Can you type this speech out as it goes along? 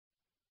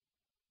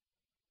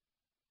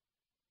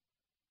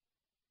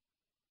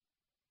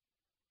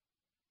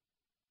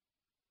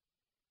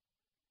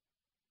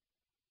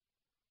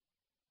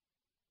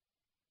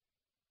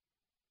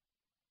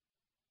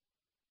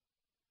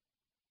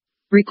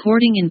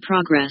Recording in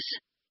progress.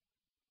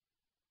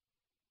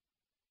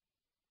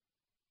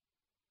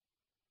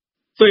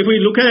 So if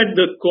we look at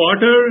the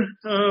quarter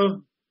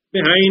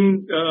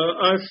behind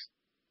us,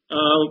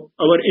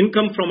 our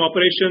income from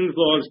operations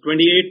was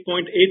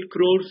 28.8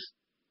 crores.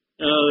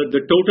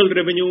 The total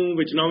revenue,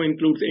 which now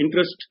includes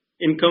interest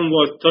income,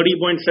 was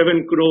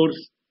 30.7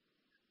 crores.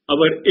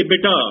 Our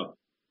EBITDA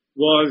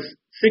was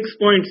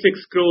 6.6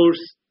 crores,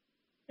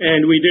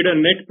 and we did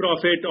a net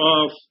profit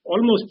of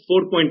almost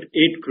 4.8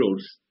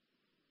 crores.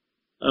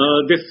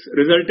 This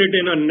resulted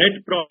in a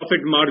net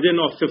profit margin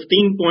of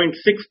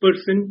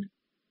 15.6%.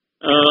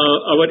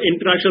 Our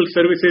international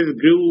services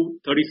grew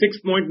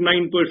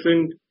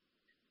 36.9%.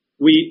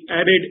 We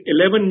added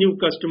 11 new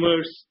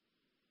customers.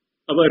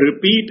 Our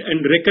repeat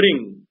and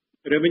recurring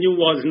revenue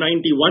was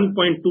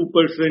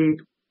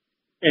 91.2%,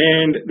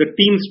 and the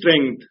team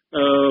strength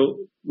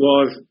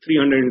was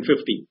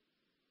 350.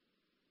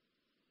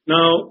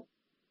 Now,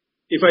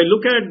 if I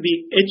look at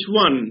the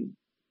H1,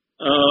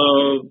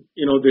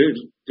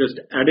 there's just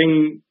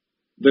adding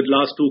the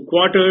last two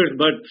quarters,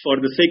 but for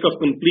the sake of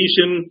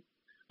completion,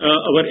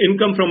 our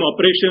income from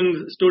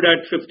operations stood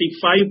at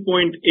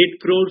 55.8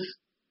 crores.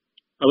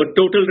 Our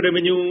total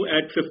revenue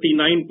at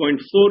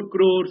 59.4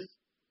 crores.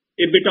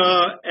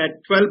 EBITDA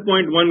at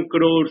 12.1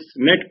 crores.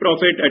 Net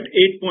profit at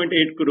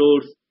 8.8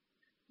 crores.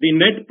 The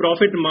net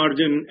profit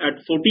margin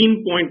at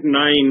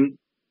 14.9%.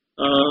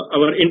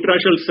 Our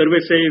international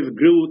services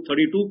grew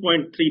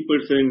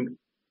 32.3%.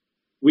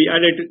 We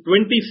added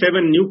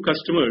 27 new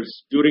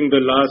customers during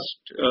the last,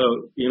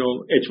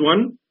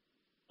 H1.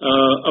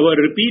 Our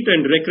repeat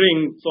and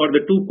recurring for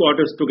the two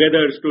quarters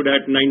together stood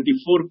at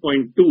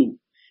 94.2,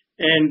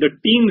 and the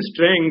team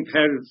strength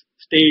has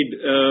stayed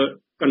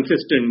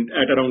consistent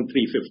at around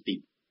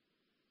 350.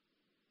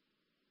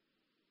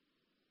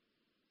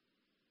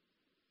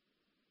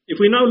 If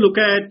we now look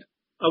at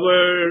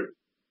our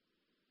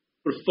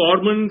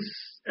performance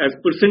as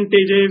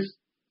percentages,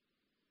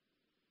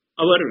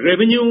 our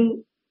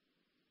revenue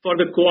for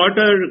the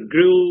quarter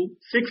grew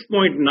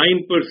 6.9%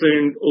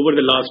 over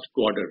the last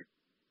quarter.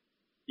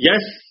 Yes,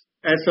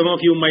 as some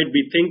of you might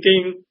be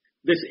thinking,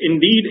 this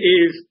indeed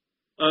is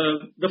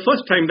the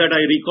first time that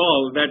I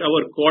recall that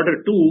our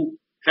quarter two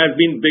has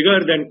been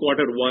bigger than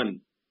quarter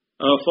one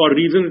for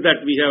reasons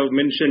that we have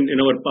mentioned in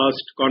our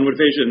past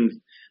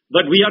conversations.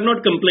 But we are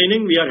not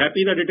complaining. We are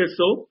happy that it is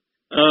so.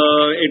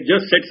 It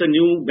just sets a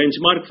new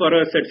benchmark for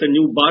us, sets a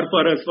new bar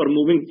for us for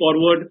moving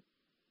forward.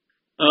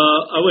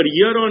 Our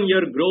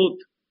year-on-year growth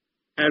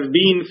has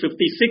been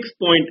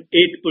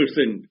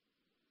 56.8%.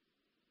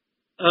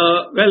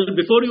 Well,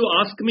 before you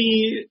ask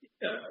me,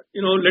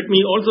 let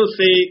me also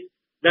say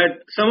that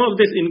some of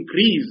this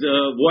increase,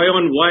 Y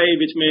on Y,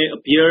 which may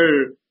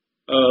appear,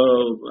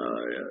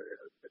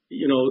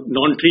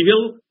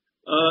 non-trivial,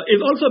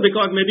 is also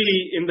because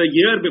maybe in the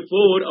year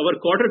before, our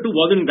quarter two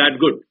wasn't that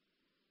good.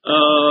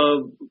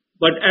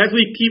 But as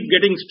we keep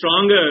getting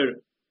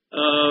stronger,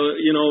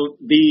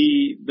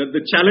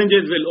 the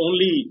challenges will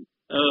only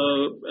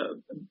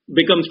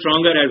become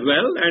stronger as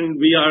well, and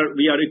we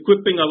are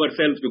equipping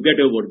ourselves to get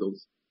over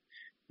those.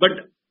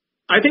 But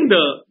I think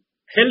the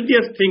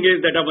healthiest thing is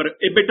that our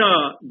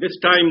EBITDA this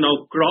time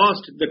now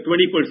crossed the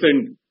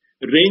 20%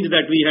 range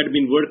that we had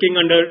been working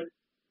under.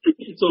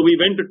 So we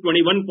went to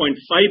 21.5%.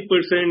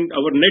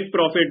 Our net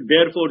profit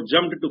therefore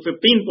jumped to 15.6%.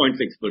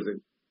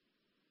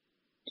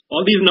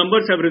 All these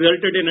numbers have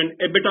resulted in an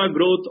EBITDA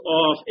growth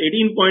of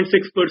 18.6%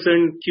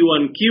 Q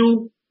on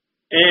Q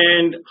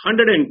and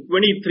 123.6%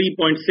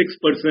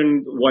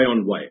 Y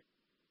on Y.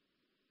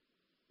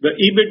 The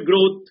EBIT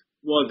growth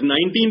was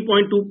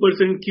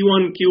 19.2% Q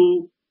on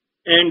Q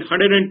and 126%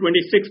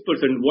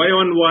 Y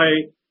on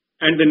Y,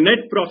 and the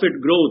net profit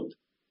growth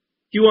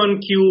Q on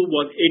Q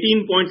was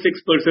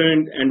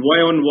 18.6% and Y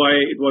on Y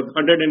it was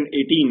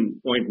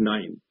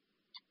 118.9%.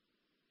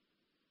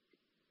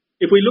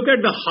 If we look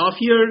at the half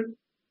year,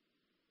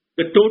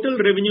 the total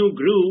revenue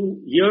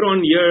grew year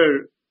on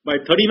year by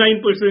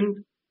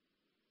 39%.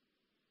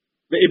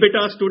 The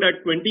EBITDA stood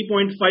at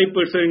 20.5%,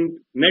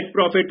 net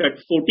profit at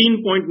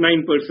 14.9%.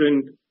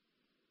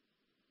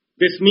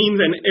 This means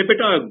an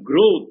EBITDA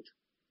growth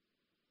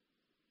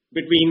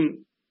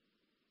between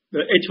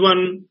the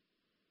H1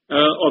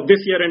 of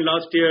this year and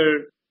last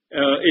year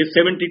is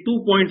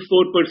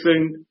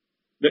 72.4%.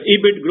 The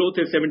EBIT growth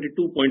is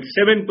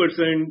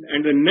 72.7%,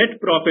 and the net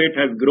profit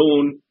has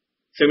grown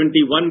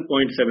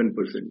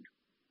 71.7%.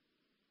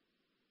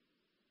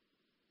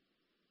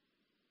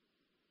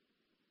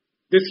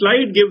 This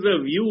slide gives a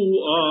view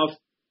of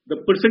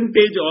the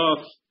percentage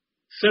of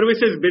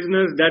services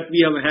business that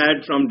we have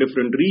had from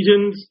different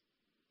regions.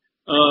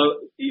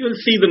 You will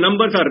see the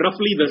numbers are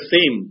roughly the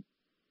same.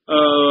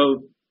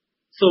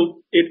 So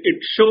it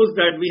shows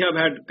that we have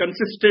had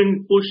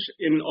consistent push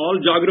in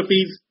all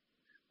geographies.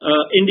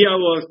 India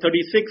was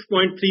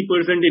 36.3%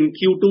 in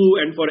Q2,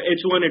 and for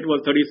H1 it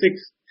was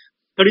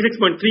 36.3%,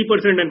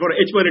 and for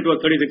H1 it was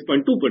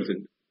 36.2%.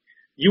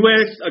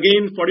 US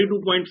again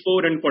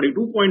 42.4 and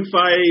 42.5.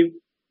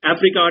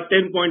 Africa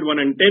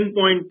 10.1 and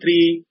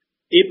 10.3.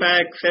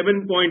 APAC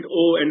 7.0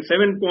 and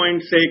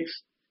 7.6.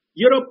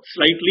 Europe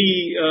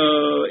slightly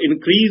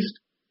increased,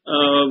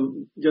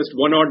 just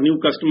one odd new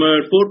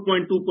customer,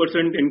 4.2%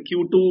 in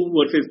Q2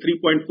 versus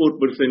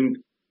 3.4%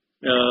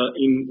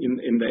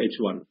 in the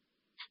H1.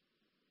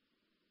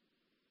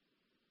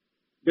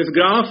 This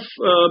graph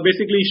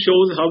basically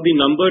shows how the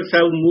numbers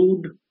have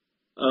moved.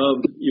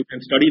 You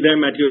can study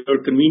them at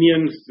your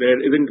convenience. There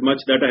isn't much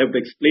that I have to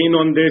explain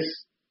on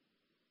this.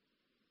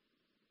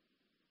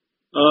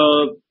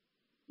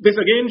 This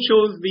again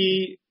shows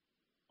the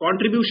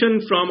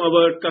contribution from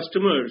our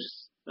customers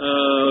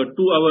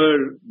to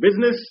our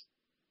business.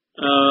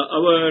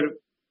 Our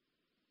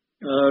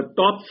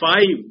top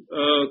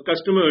 5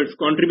 customers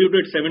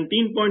contributed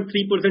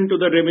 17.3% to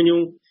the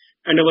revenue,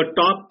 and our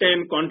top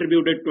 10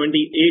 contributed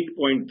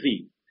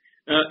 28.3%.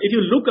 If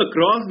you look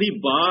across the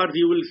bars,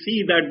 you will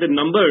see that the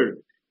number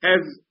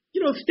has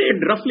stayed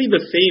roughly the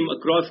same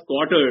across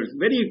quarters.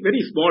 Very, very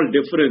small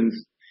difference,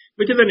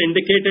 which is an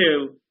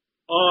indicative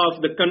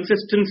of the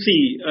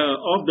consistency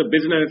of the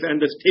business and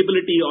the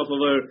stability of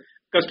our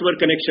customer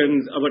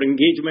connections, our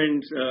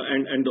engagements,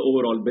 and the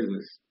overall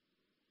business.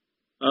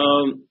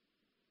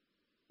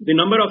 The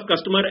number of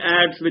customer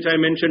adds, which I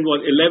mentioned,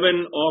 was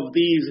 11. Of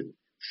these,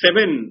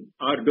 7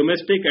 are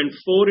domestic and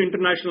 4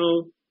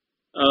 international.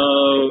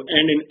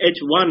 And in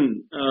H1,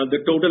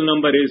 the total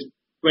number is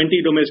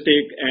 20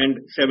 domestic and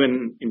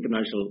 7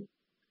 international.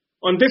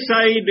 On this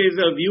side is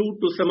a view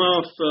to some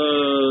of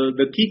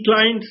the key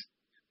clients.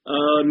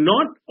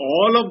 Not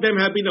all of them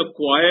have been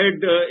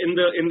acquired in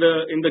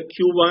the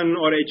Q1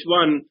 or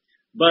H1,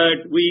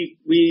 but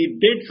we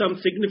did some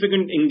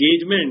significant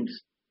engagements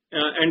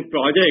and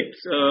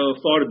projects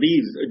for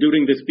these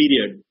during this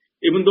period,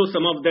 even though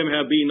some of them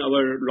have been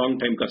our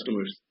long-time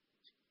customers.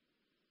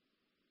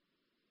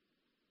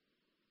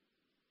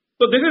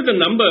 So this is the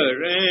number,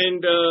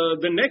 and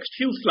the next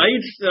few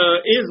slides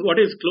is what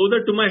is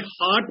closer to my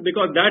heart,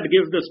 because that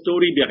gives the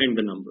story behind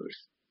the numbers.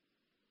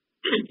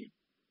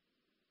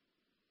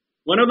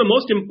 One of the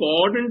most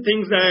important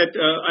things that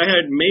I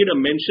had made a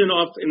mention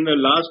of in the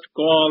last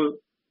call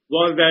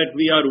was that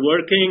we are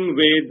working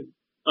with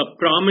a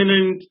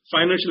prominent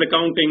financial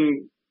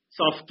accounting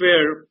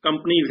software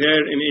companies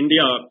here in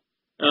India,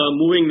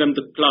 moving them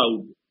to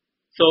cloud.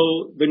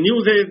 So the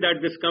news is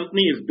that this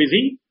company is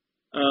busy.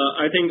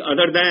 I think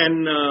other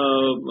than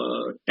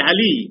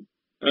Tally,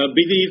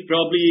 Busy is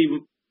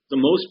probably the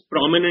most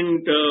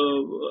prominent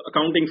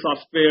accounting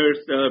softwares,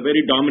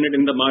 very dominant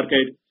in the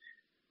market.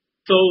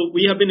 So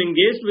we have been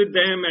engaged with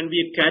them, and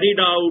we carried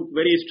out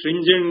very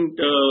stringent,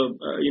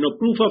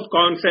 proof of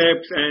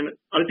concepts, and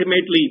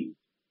ultimately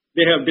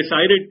they have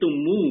decided to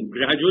move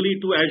gradually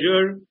to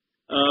Azure.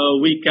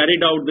 We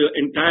carried out the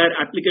entire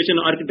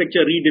application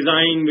architecture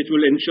redesign, which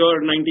will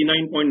ensure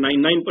 99.99%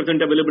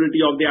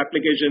 availability of the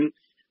application.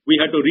 We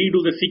had to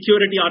redo the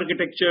security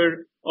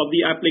architecture of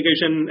the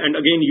application and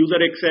again user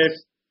access,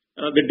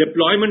 the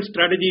deployment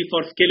strategy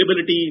for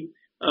scalability,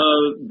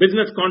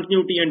 business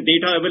continuity and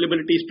data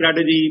availability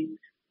strategy.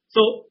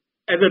 So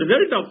as a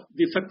result of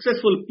the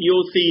successful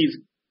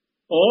POCs,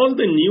 all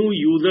the new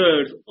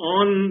users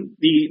on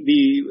the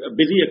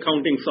Busy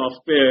accounting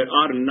software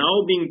are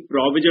now being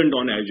provisioned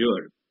on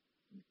Azure.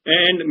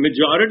 And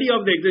majority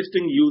of the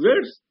existing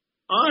users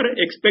are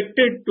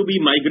expected to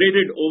be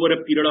migrated over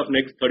a period of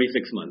next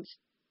 36 months.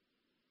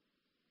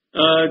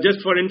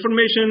 Just for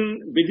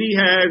information, Busy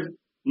has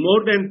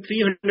more than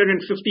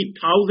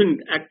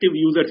 350,000 active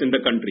users in the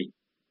country,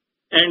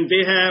 and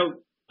they have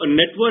a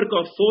network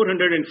of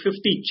 450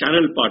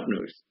 channel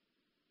partners.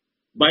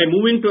 By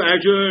moving to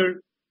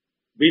Azure,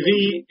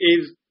 Busy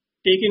is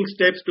taking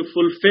steps to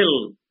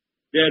fulfill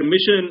their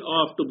mission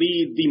of to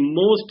be the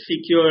most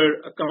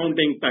secure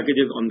accounting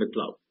packages on the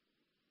cloud.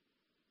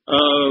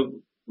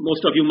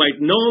 Most of you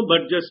might know,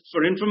 but just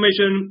for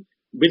information,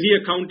 Busy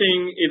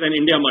Accounting is an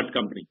India Mart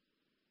company.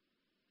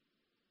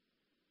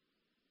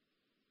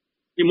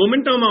 The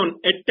momentum on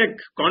EdTech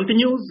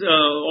continues,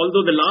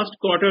 although the last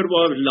quarter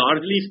was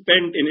largely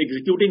spent in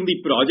executing the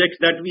projects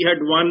that we had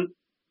won,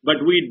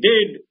 but we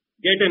did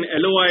get an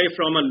LOI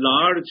from a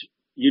large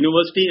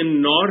university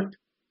in North,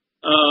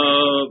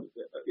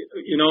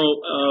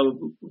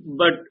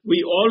 but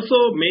we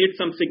also made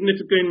some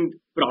significant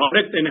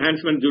product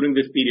enhancements during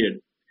this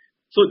period.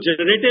 So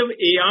generative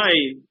AI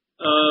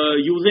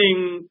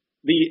using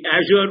the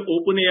Azure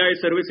OpenAI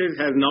services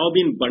has now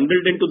been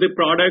bundled into the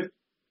product,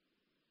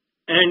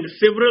 and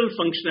several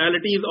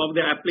functionalities of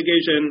the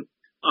application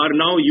are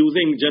now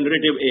using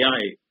generative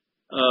AI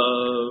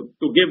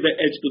to give the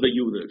edge to the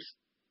users.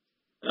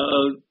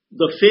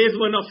 The phase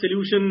 1 of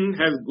solution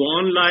has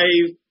gone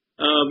live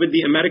with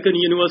the American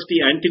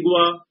University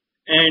Antigua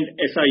and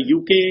SI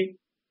UK,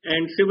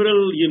 and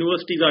several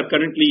universities are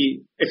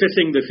currently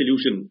assessing the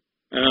solution.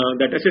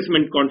 That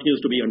assessment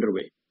continues to be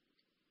underway.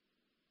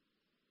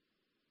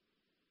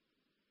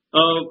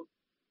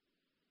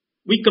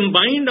 We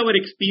combined our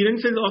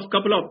experiences of a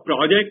couple of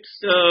projects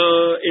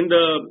in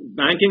the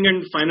banking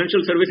and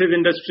financial services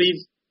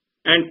industries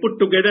and put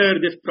together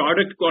this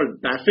product called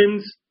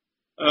BaFins,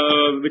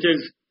 which is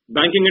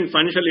Banking and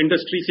Financial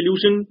Industry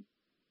Solution.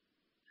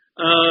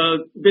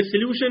 This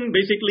solution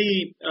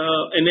basically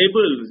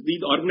enables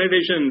these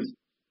organizations,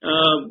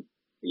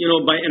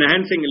 by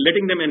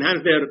letting them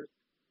enhance their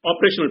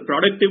operational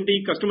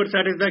productivity, customer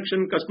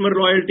satisfaction, customer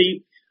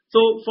loyalty.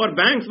 So for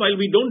banks, while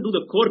we don't do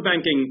the core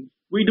banking,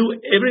 we do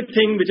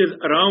everything which is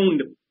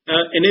around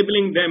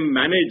enabling them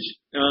manage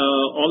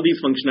all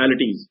these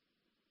functionalities.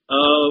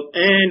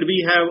 And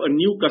we have a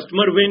new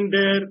customer win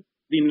there.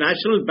 The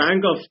National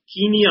Bank of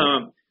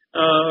Kenya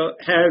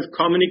has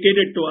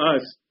communicated to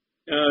us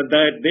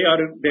that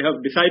they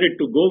have decided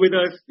to go with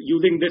us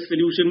using this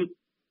solution.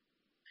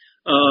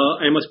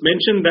 I must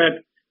mention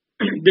that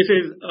this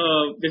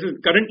is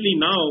currently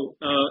now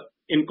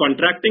in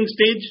contracting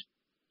stage,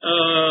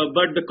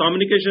 but the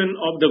communication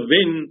of the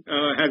win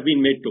has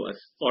been made to us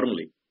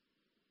formally.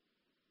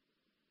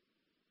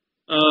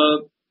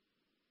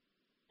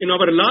 In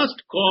our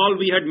last call,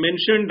 we had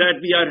mentioned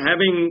that we are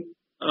having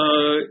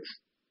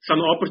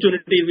some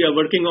opportunities we are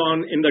working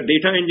on in the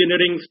data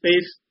engineering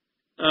space.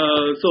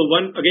 So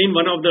one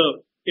of the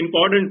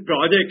important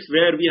projects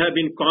where we have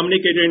been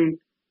communicating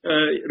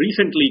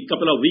recently,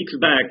 couple of weeks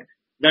back,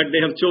 that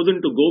they have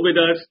chosen to go with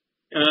us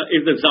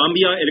is the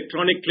Zambia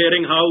Electronic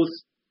Clearing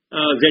House,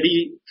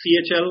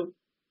 ZECHL.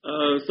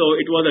 So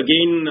it was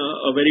again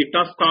a very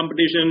tough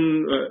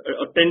competition,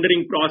 a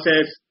tendering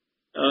process.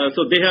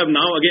 So they have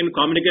now again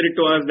communicated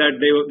to us that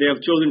they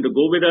have chosen to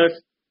go with us.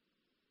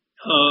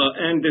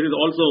 And this is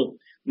also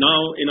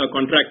now in a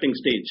contracting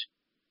stage.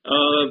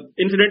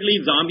 Incidentally,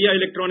 Zambia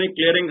Electronic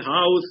Clearing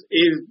House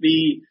is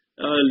the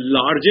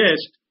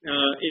largest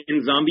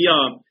in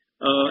Zambia,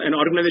 an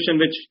organization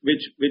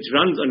which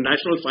runs a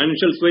national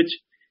financial switch,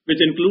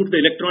 which includes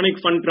the electronic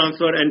fund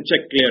transfer and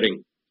check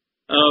clearing.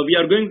 We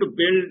are going to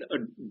build a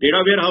data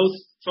warehouse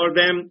for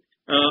them.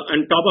 On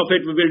top of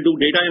it, we will do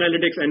data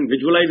analytics and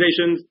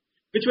visualizations,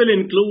 which will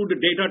include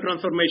data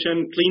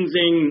transformation,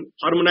 cleansing,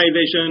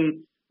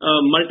 harmonization,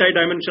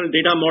 multi-dimensional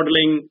data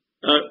modeling,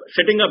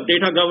 setting up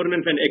data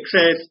governance and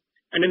access.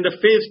 And in the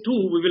phase 2,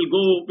 we will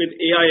go with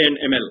AI and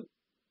ML.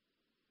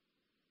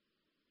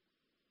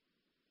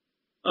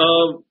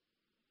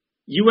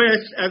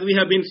 US, as we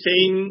have been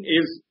saying,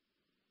 is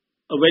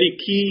a very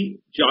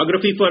key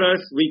geography for us.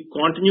 We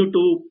continue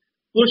to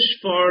push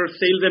for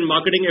sales and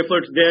marketing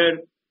efforts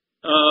there.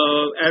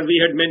 As we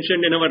had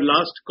mentioned in our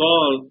last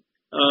call,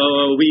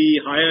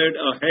 we hired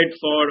a head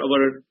for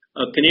our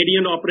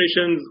Canadian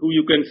operations, who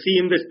you can see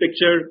in this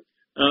picture.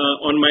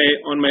 On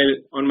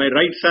my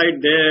right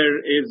side there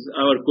is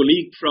our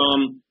colleague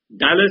from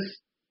Dallas.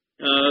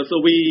 So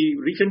we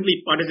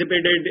recently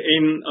participated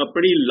in a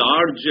pretty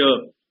large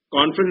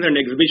conference and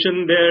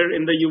exhibition there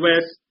in the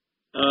US,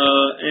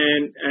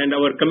 and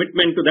our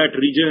commitment to that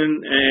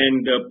region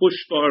and push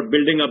for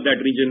building up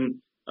that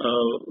region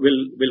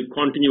will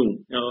continue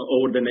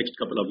over the next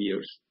couple of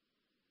years.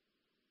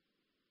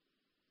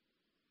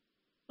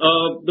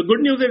 The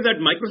good news is that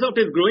Microsoft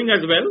is growing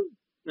as well.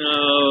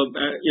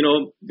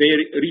 They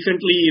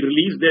recently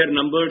released their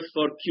numbers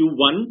for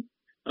Q1.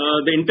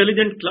 The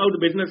intelligent cloud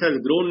business has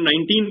grown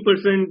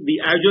 19%, the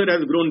Azure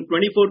has grown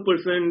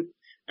 24%,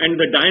 and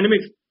the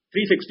Dynamics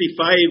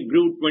 365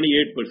 grew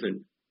 28%.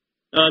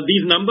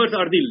 These numbers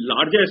are the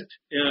largest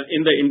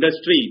in the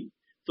industry.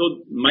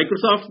 So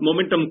Microsoft's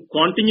momentum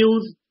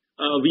continues.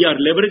 We are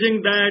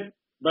leveraging that,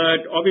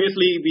 but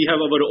obviously we have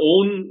our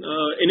own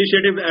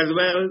initiatives as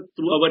well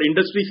through our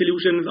industry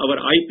solutions, our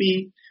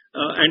IP,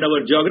 and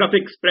our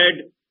geographic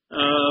spread,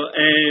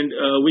 and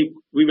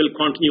we will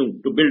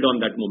continue to build on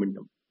that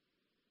momentum.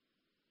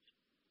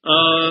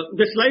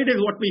 This slide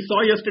is what we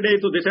saw yesterday,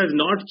 so this has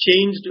not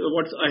changed.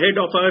 What's ahead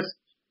of us,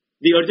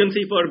 the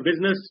urgency for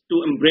business to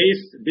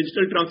embrace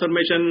digital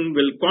transformation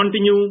will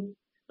continue.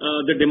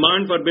 The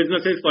demand for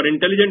businesses for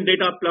intelligent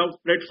data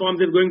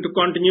platforms is going to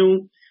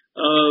continue.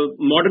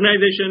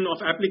 Modernization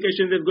of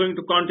applications is going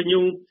to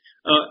continue.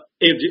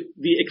 If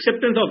the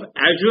acceptance of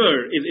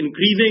Azure is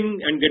increasing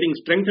and getting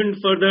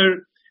strengthened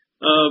further,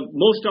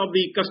 most of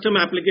the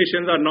custom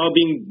applications are now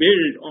being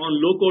built on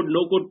low-code,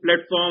 no-code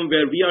platform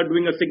where we are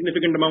doing a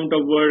significant amount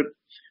of work.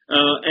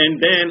 And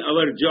then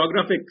our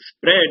geographic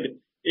spread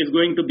is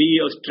going to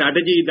be a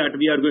strategy that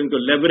we are going to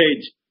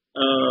leverage,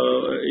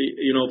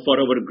 for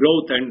our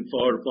growth and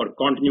for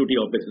continuity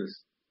of business.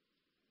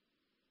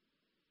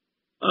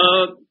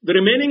 The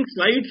remaining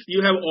slides you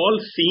have all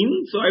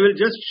seen, so I will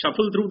just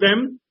shuffle through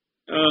them.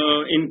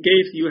 In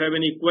case you have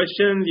any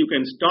questions, you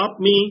can stop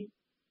me.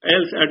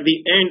 Else at the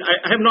end,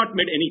 I have not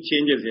made any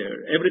changes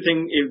here.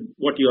 Everything is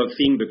what you have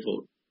seen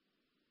before.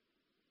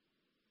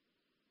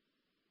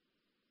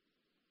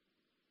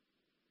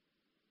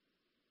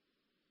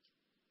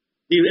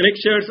 These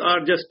annexures are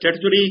just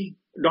statutory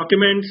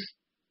documents.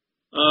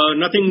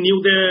 Nothing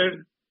new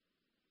there.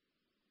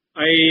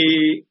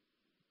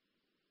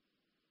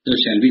 So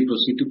shall we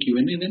proceed to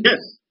Q&A then?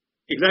 Yes,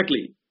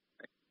 exactly.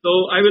 So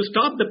I will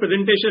stop the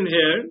presentation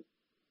here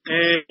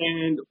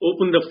and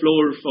open the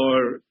floor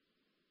for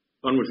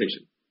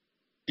conversation.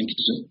 Thank you,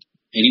 sir.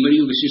 Anybody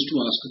who wishes to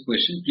ask a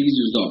question, please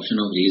use the option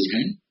of raise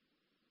hand.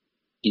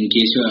 In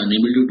case you are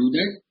unable to do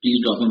that,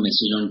 please drop a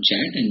message on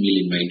chat and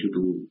we'll invite you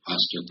to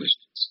ask your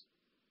questions.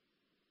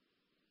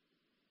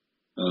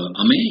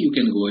 Amey, you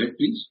can go ahead,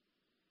 please.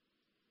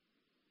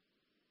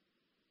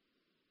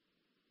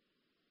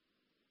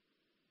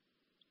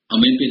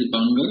 Amey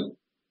Pilpanga.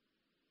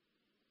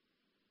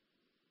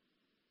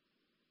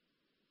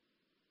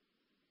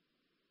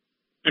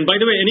 And by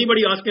the way,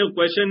 anybody asking a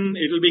question,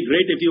 it will be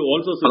great if you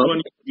also switch on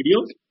your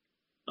video.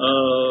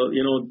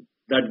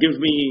 That gives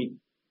me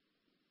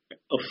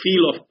a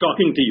feel of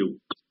talking to you.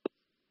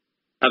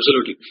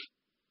 Absolutely.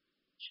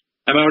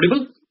 Am I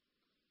audible?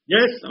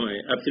 Yes,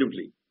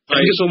 absolutely.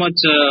 Thank you so much,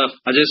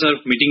 Ajay sir,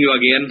 meeting you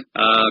again.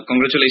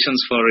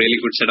 Congratulations for a really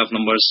good set of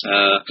numbers.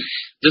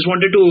 Just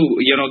wanted to,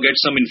 get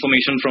some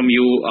information from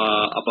you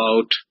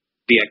about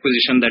the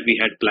acquisition that we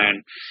had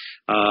planned.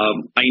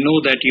 I know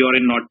that you are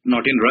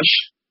not in rush.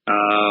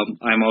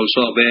 I'm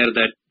also aware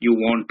that you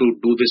want to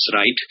do this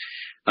right.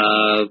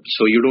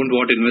 So you don't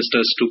want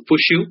investors to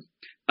push you.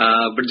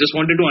 But just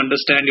wanted to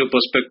understand your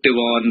perspective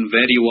on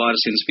where you are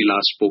since we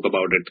last spoke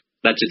about it.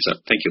 That's it, sir.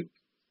 Thank you.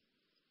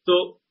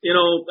 So,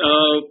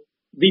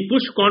 the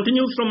push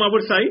continues from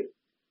our side.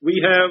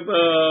 We have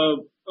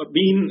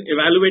been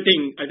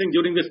evaluating, I think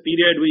during this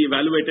period, we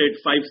evaluated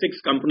 5-6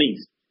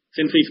 companies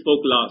since we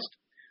spoke last.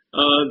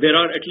 There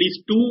are at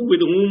least 2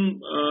 with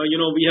whom,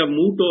 we have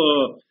moved to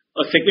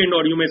a second,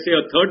 or you may say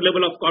a third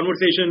level of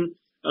conversation.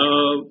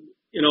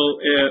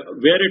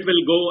 Where it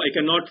will go, I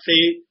cannot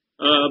say,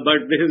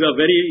 but this is a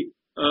very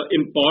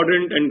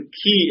important and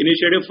key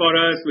initiative for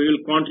us. We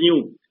will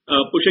continue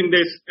pushing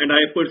this, and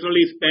I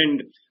personally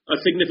spend a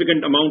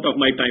significant amount of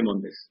my time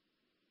on this.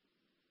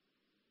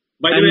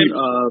 By the way,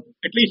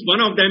 at least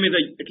one of them is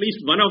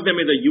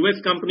a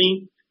US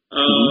company.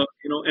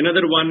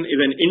 Another one is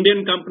an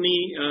Indian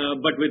company,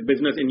 but with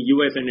business in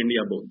US and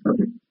India both.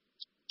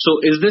 So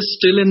is this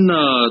still in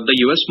the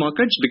US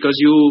markets? Because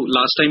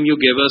last time you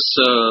gave us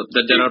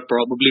that there are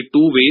probably 2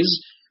 ways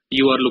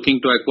you are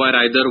looking to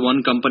acquire, either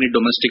one company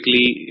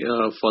domestically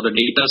for the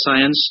data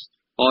science,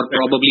 or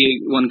probably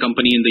one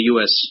company in the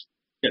US.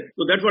 Yes.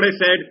 So that's what I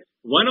said.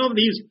 One of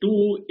these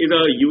 2 is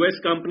a US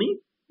company.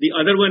 The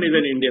other one is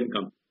an Indian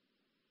company.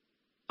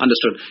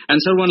 Understood.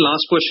 And sir, one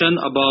last question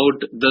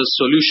about the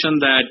solution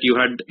that you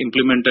had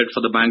implemented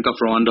for the Bank of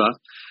Rwanda.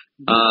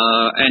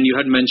 And you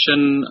had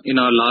mentioned in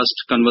our last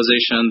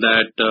conversation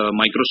that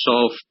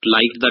Microsoft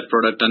liked that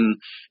product, and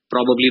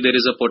probably there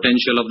is a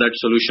potential of that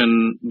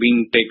solution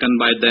being taken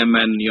by them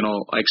and,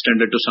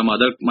 extended to some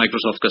other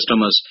Microsoft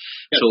customers.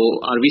 Yes. So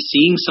are we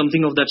seeing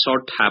something of that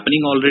sort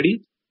happening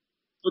already?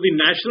 So the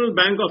National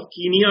Bank of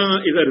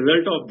Kenya is a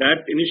result of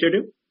that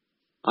initiative.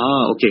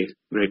 Okay,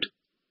 great.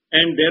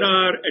 And there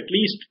are at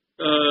least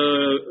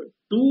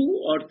 2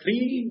 or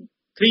 3.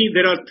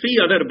 There are 3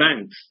 other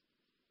banks.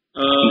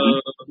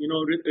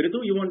 Ritu,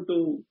 you want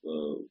to,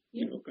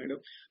 kind of.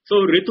 So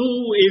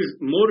Ritu is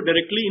more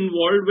directly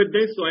involved with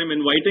this, so I'm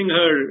inviting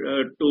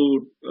her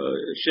to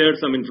share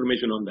some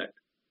information on that.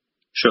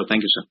 Sure,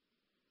 thank you, sir.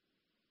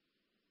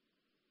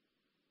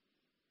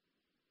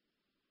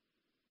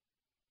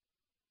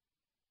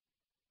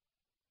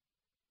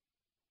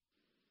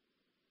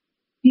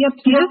 Yep.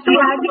 Just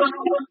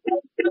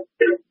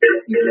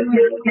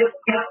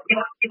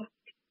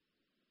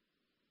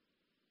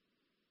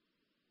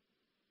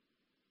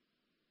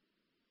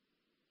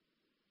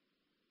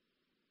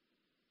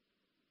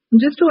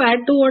to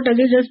add to what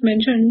Ajay just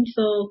mentioned,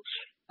 so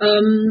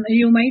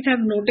you might have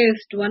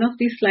noticed one of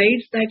the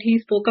slides that he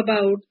spoke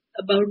about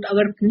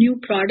our new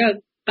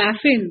product,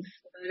 Baffins,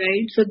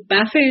 right? So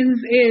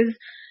Baffins is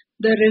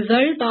the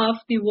result of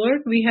the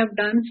work we have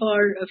done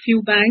for a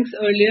few banks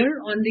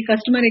earlier on the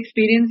customer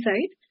experience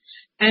side.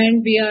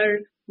 And we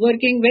are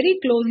working very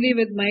closely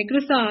with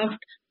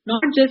Microsoft,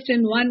 not just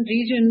in one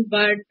region,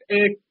 but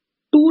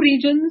 2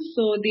 regions,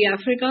 so the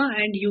Africa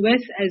and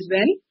US as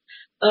well,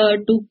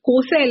 to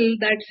co-sell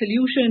that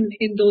solution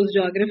in those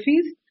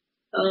geographies.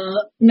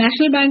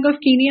 National Bank of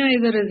Kenya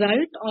is a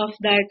result of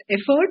that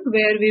effort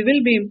where we will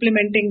be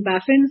implementing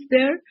Baffins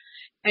there.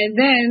 And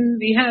then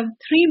we have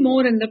 3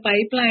 more in the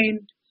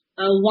pipeline,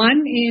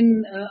 1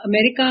 in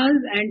Americas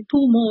and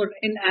 2 more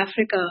in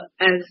Africa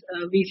as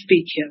we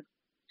speak here.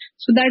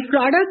 So that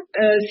product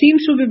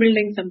seems to be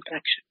building some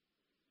traction.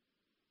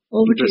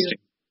 Over to you.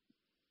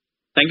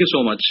 Thank you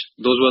so much.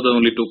 Those were the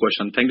only 2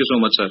 questions. Thank you so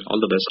much, sir. All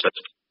the best.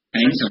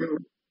 Thanks, sir.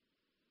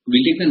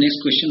 We'll take the next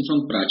question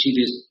from Prachi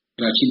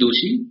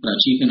Doshi.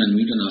 Prachi, you can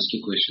unmute and ask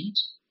your questions.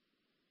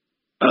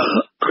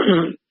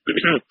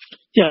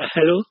 Yeah,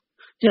 hello.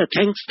 Yeah,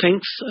 thanks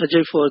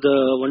Ajay for the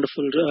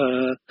wonderful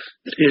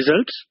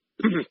results.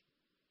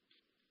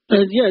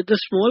 Yeah, the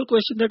small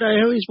question that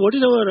I have is, what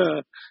is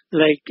our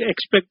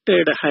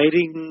expected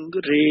hiring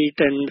rate,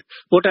 and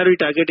what are we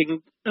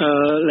targeting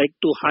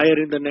to hire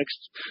in the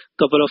next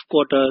couple of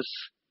quarters,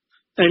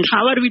 and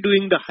how are we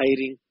doing the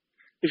hiring?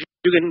 If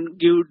you can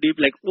give deep,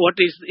 what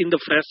is in the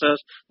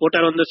freshers, what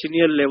are on the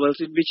senior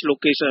levels, in which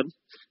location?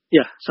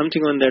 Yeah,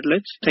 something on that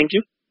lines. Thank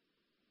you.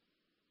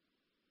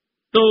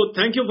 So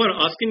thank you for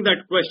asking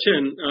that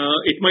question.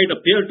 It might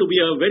appear to be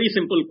a very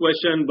simple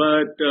question,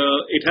 but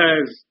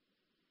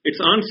its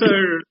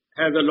answer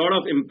has a lot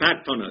of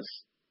impact on us.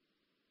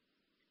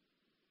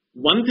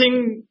 One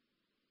thing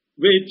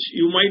which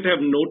you might have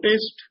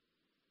noticed,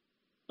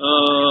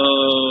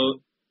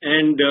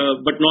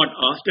 but not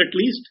asked at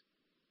least,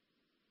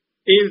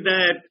 is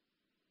that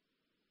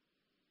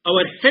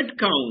our head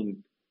count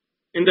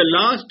in the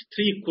last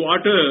 3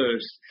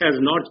 quarters has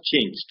not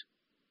changed.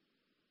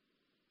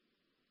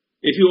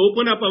 If you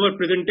open up our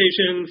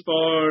presentation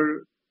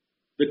for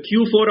the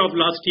Q4 of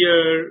last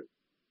year,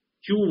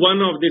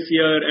 Q1 of this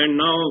year, and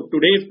now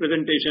today's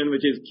presentation,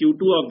 which is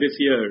Q2 of this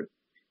year,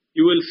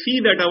 you will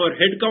see that our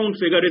headcount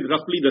figure is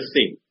roughly the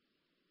same.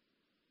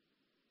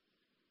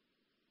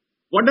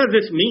 What does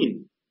this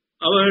mean?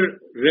 Our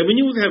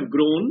revenues have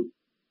grown,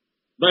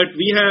 but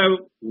we have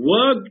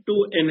worked to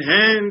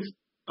enhance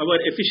our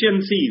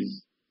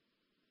efficiencies,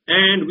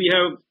 and we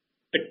have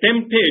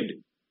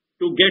attempted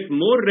to get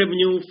more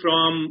revenue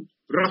from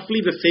roughly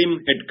the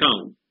same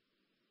headcount,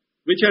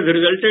 which has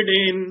resulted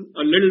in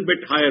a little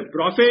bit higher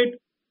profit,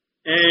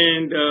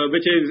 and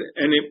which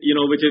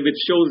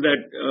shows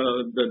that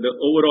the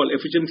overall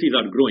efficiencies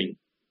are growing.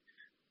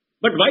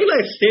 But while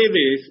I say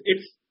this,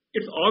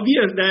 it's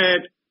obvious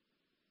that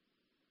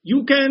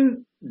you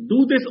can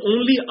do this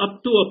only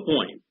up to a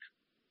point,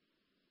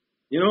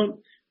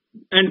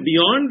 and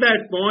beyond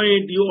that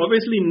point, you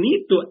obviously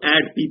need to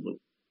add people.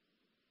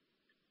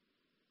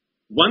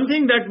 One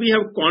thing that we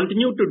have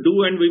continued to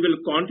do, and we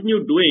will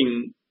continue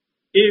doing,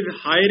 is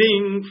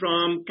hiring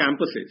from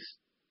campuses.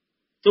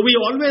 So we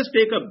always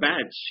take a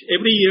batch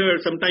every year,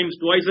 sometimes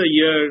twice a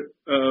year,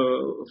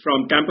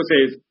 from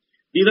campuses.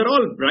 These are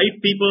all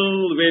bright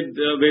people with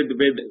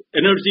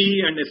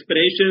energy and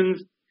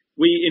aspirations.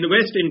 We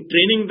invest in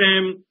training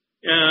them,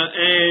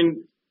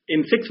 and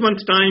in 6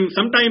 months' time,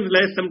 sometimes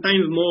less,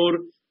 sometimes more,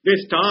 they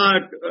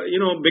start,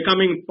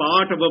 becoming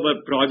part of our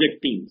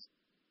project teams.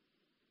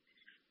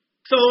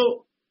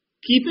 So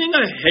keeping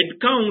a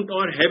headcount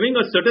or having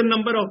a certain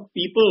number of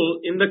people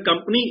in the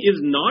company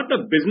is not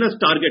a business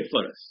target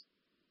for us.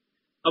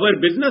 Our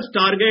business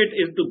target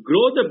is to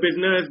grow the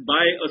business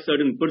by a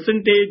certain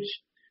percentage,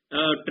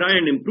 try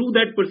and improve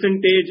that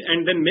percentage,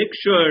 and then make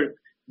sure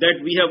that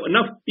we have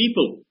enough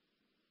people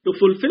to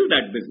fulfill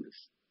that business.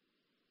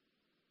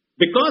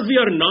 Because we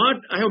are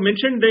not, I have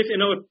mentioned this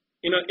in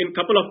a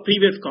couple of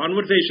previous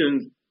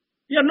conversations,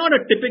 we are not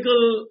a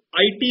typical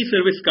IT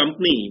service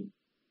company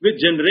which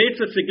generates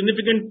a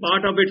significant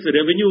part of its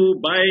revenue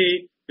by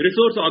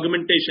resource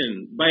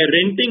augmentation, by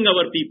renting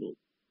our people.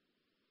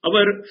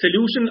 Our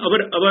solution,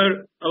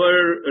 our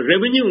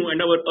revenue and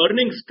our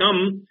earnings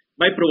come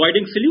by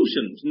providing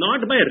solutions,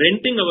 not by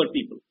renting our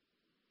people.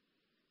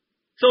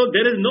 So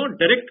there is no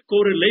direct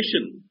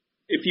correlation,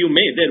 if you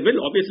may. There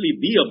will obviously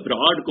be a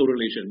broad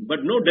correlation,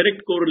 but no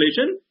direct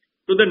correlation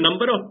to the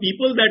number of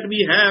people that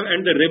we have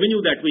and the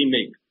revenue that we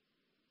make.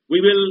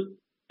 We will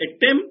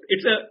attempt,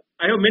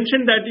 I have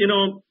mentioned that,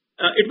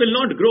 it will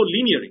not grow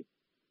linearly.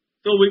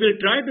 So we will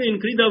try to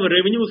increase our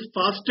revenues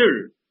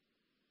faster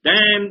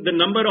than the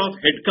number of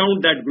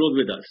headcount that grows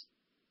with us.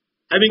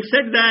 Having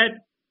said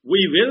that,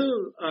 we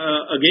will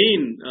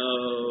again,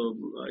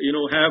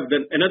 have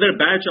another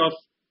batch of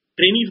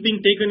trainees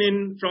being taken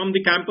in from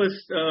the campus.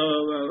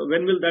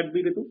 When will that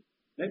be, Ritu?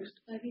 Next?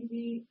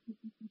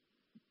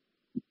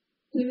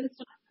 We will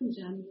start in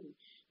January.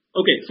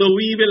 Okay, so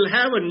we will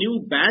have a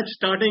new batch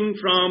starting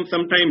from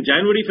sometime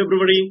January,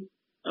 February,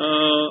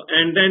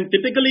 and then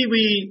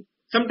typically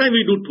sometimes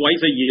we do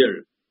twice a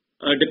year,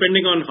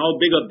 depending on how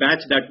big a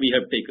batch that we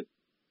have taken.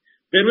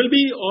 There will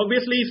be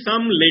obviously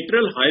some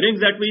lateral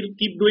hirings that we'll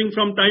keep doing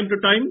from time to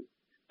time,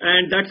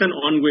 and that's an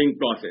ongoing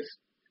process.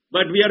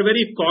 But we are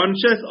very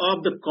conscious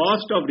of the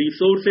cost of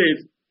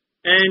resources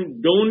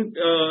and don't,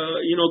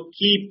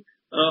 keep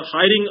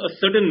hiring a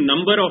certain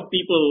number of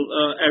people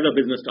as a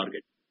business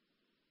target.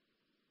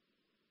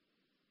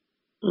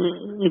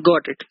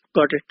 Got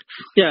it.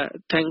 Yeah,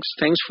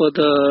 thanks for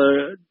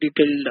the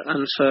detailed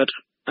answer.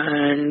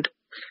 And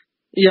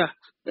yeah,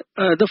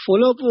 the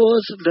follow-up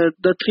was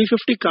the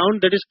 350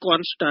 count that is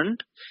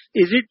constant.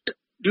 Is it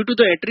due to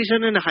the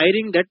attrition and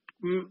hiring that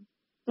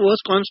was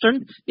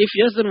constant? If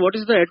yes, then what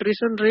is the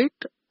attrition rate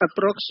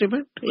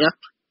approximate? Yeah.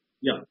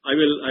 Yeah, I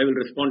will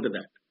respond to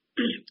that.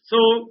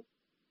 So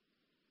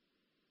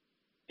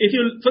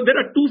there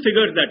are two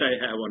figures that I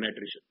have on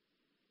attrition.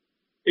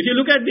 If you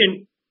look at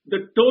the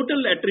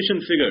total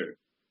attrition figure,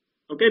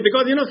 okay,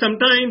 because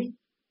sometimes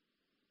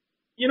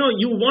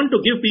you want to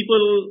give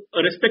people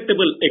a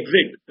respectable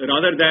exit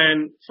rather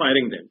than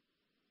firing them,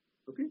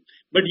 okay,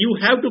 but you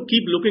have to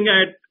keep looking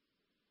at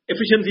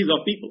efficiencies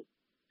of people.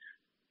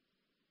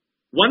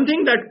 One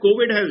thing that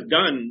COVID has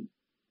done,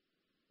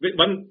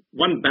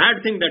 one bad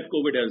thing that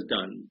COVID has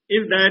done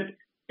is that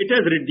it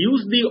has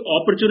reduced the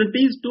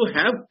opportunities to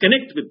have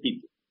connect with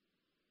people.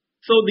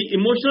 So the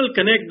emotional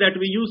connect that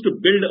we used to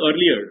build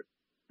earlier,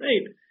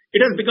 right,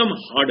 it has become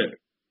harder.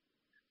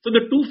 So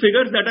the two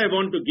figures that I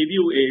want to give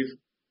you is,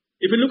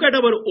 if you look at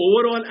our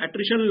overall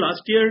attrition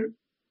last year,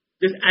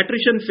 this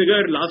attrition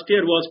figure last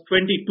year was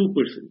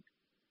 22%.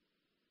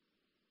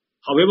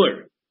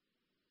 However,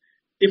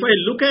 if I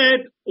look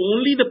at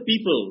only the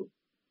people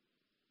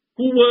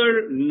who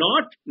were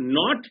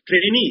not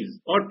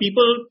trainees or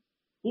people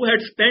who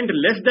had spent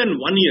less than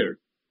 1 year.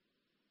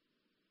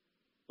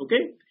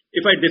 Okay?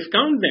 If I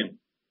discount them,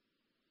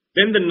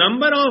 then the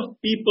number of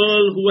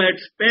people who had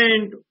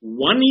spent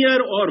 1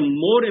 year or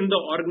more in the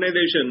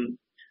organization,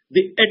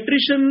 the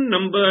attrition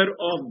number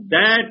of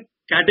that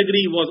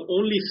category was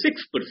only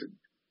 6%.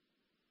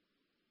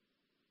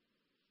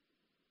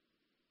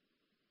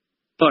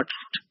 Got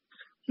it.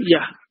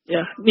 Yeah.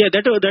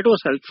 That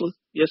was helpful.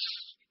 Yes.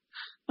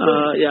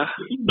 Yeah.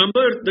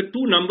 The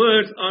two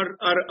numbers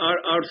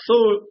are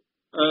so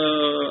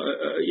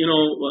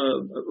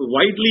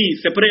widely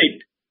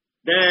separate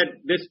that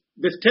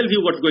this tells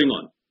you what's going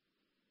on.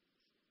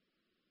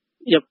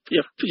 Yep.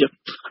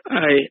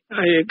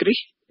 I agree.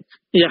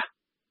 Yeah.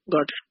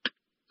 Got it.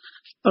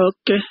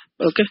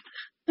 Okay.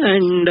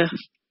 And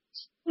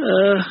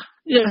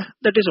yeah,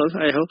 that is all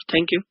I have.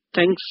 Thank you.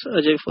 Thanks,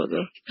 Ajay, for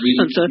the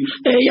answer.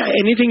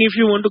 Anything if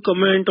you want to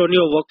comment on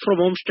your work from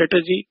home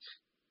strategy,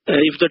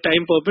 if the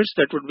time permits,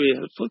 that would be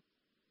helpful.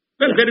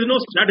 Well, there is no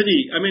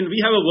strategy. I mean,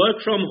 we have a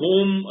work from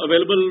home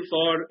available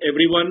for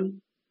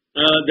everyone.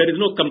 There is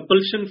no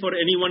compulsion for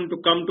anyone to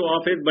come to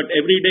office, but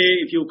every day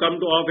if you come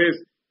to office,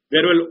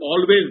 there will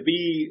always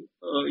be,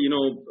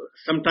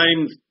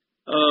 sometimes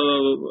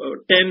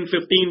 10, 15,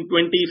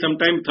 20,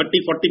 sometimes 30,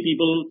 40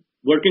 people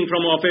working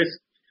from office.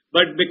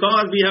 But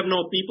because we have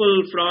now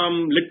people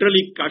from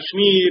literally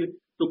Kashmir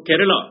to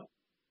Kerala,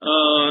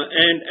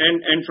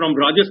 and from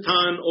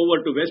Rajasthan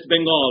over to West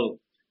Bengal,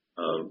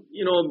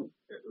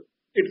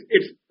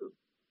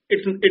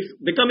 it's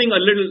becoming a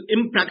little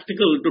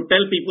impractical to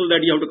tell people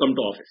that you have to come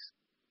to office.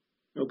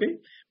 Okay?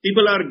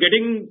 People are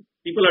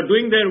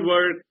doing their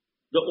work.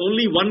 The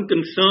only one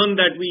concern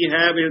that we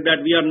have is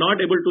that we are not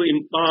able to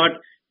impart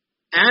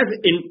as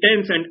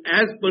intense and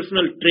as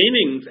personal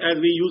trainings as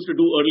we used to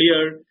do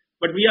earlier,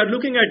 but we are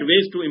looking at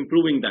ways to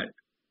improving that.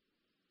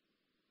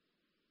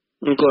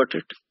 Got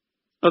it.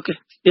 Okay.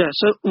 Yeah.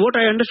 So what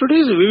I understood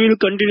is we will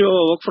continue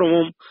our work from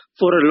home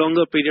for a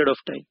longer period of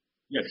time.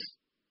 Yes,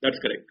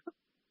 that's correct.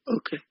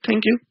 Okay.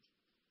 Thank you.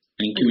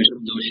 Thank you, Mr.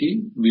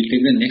 Doshi. We'll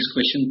take the next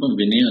question from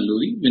Vinay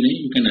Alluri. Vinay,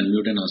 you can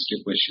unmute and ask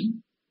your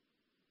question.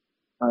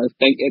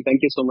 Thank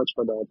you so much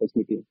for the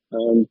opportunity.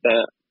 And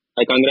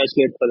I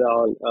congratulate for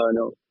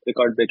the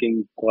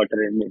record-breaking quarter,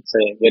 and it's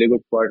a very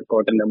good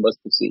quarter numbers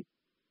to see.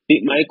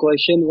 My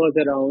question was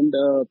around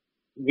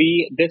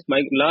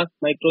last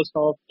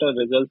Microsoft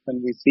results,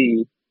 and we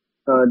see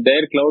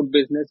their cloud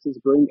business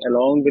is growing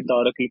along with the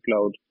Oracle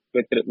Cloud.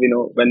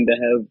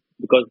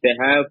 Because they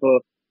have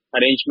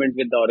arrangement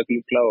with the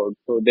Oracle Cloud,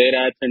 so their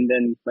apps and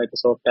then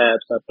Microsoft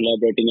apps are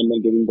collaborating and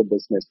then giving the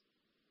business.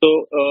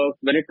 So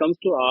when it comes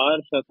to our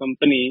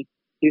company,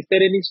 is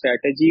there any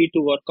strategy to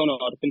work on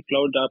Oracle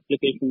Cloud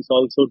applications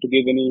also to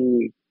give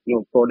any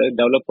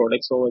develop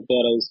products over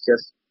there, or is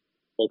just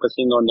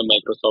focusing on the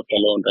Microsoft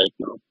alone right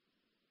now?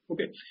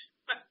 Okay.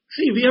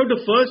 See, we have to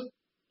first,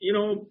 we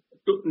have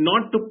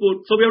to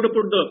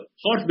put the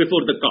horse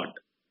before the cart.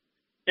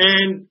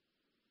 And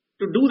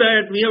to do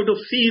that, we have to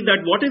see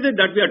that what is it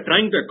that we are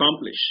trying to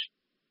accomplish,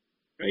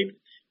 right?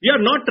 We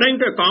are not trying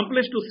to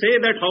accomplish to say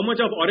that how much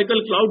of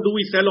Oracle Cloud do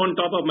we sell on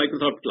top of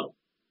Microsoft Cloud.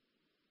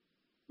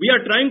 We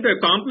are trying to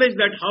accomplish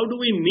that how do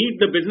we meet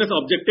the business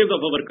objectives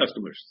of our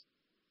customers,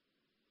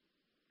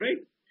 right?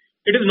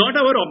 It is not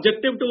our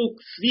objective to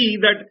see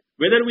that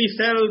whether we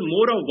sell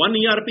more of one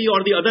ERP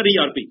or the other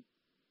ERP.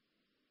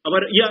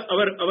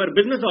 Our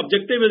business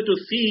objective is to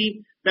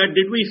see that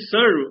did we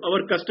serve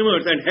our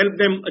customers and help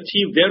them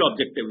achieve their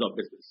objectives of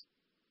business.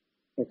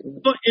 Okay.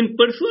 So in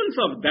pursuance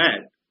of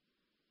that,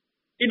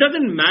 it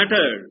doesn't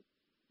matter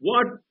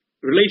what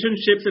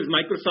relationships is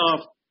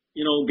Microsoft,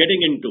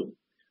 getting into.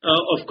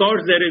 Of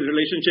course, there is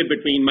relationship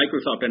between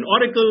Microsoft and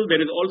Oracle.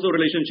 There is also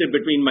relationship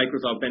between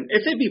Microsoft and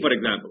SAP, for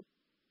example.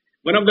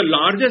 One of the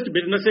largest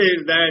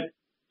businesses that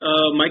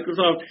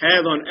Microsoft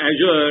has on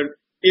Azure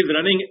is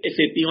running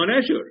SAP on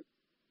Azure.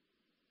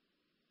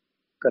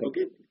 Correct.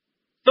 Okay.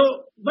 So,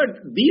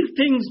 but these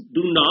things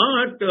do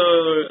not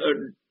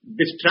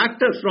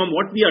distract us from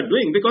what we are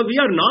doing, because we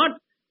are not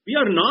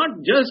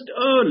just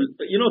a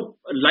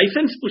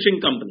license pushing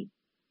company.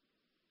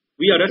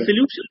 We are a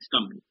solutions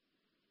company.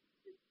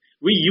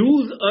 We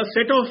use a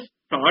set of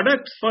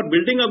products for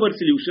building our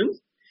solutions.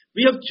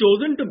 We have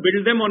chosen to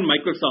build them on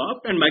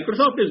Microsoft, and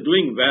Microsoft is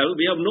doing well.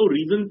 We have no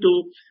reason to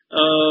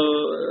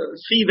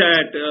see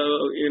that,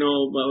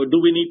 do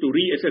we need to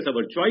reassess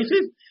our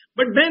choices?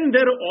 But then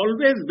there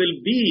always will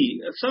be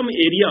some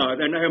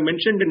areas, and I have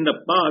mentioned in the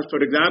past, for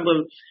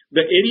example,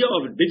 the area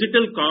of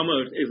digital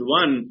commerce is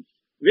one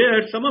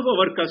where some of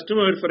our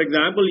customers, for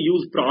example,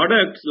 use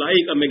products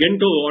like a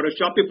Magento or a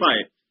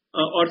Shopify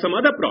or some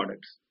other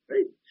products,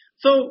 right?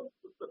 So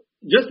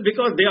just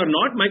because they are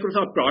not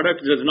Microsoft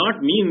products does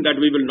not mean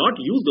that we will not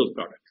use those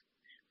products.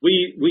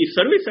 We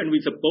service and we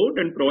support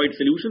and provide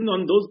solutions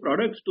on those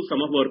products to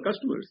some of our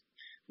customers.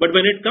 But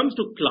when it comes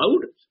to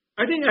cloud,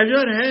 I think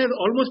Azure has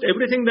almost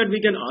everything that we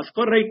can ask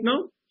for right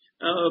now.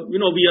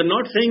 We are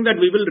not saying that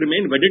we will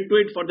remain wedded to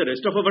it for the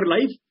rest of our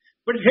life.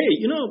 But hey,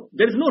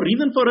 there is no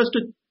reason for us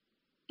to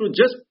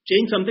just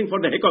change something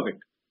for the heck of it.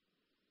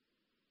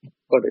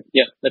 Got it.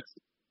 Yeah,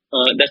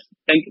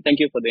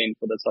 thank you for the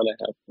info. That's all I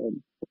have.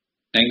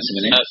 Thanks,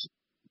 Vinay.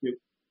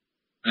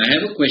 I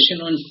have a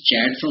question on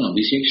chat from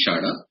Abhishek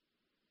Shada.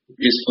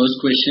 His first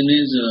question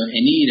is,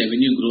 any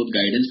revenue growth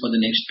guidance for the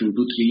next 2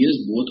 to 3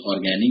 years, both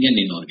organic and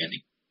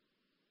inorganic?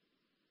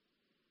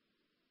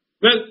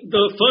 Well,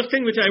 the first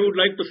thing which I would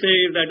like to say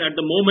is that at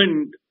the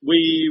moment,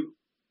 we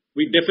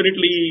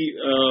definitely,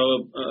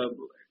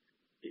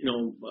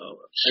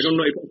 I don't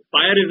know if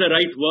fire is the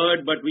right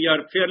word, but we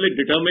are fairly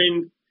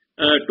determined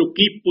to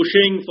keep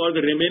pushing for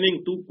the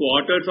remaining 2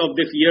 quarters of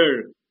this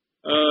year,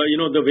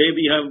 the way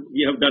we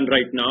have done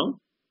right now.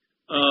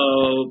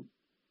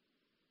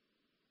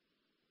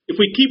 If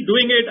we keep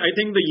doing it, I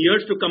think the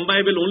years to come by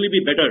will only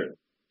be better.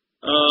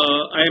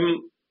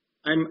 I'm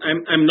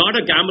not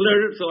a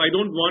gambler, so I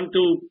don't want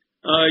to,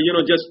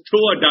 just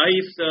throw a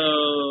dice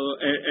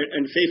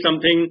and say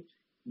something.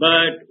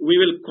 But we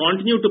will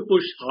continue to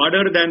push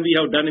harder than we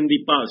have done in the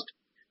past,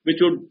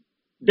 which would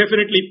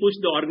definitely push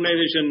the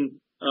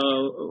organization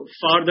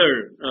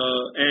farther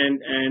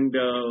and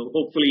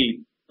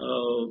hopefully,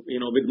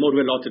 with more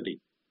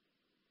velocity.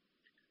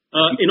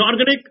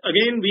 Inorganic,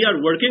 again, we are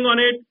working on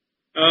it.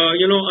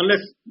 Unless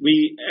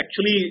we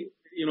actually,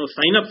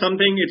 sign up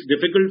something, it's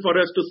difficult for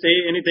us to say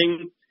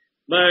anything.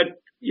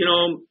 But,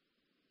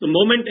 the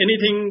moment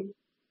anything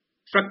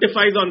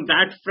fructifies on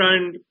that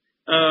front,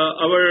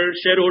 our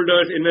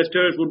shareholders,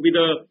 investors would be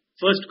the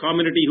first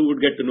community who would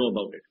get to know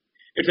about it.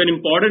 It's an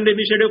important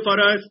initiative for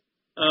us,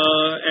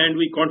 and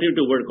we continue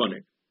to work on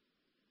it.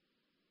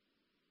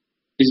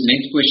 His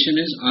next question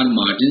is, our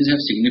margins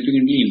have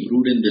significantly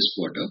improved in this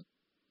quarter.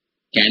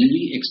 Can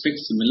we expect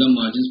similar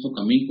margins for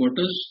coming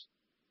quarters,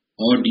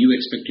 or do you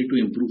expect it to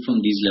improve from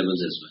these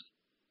levels as well?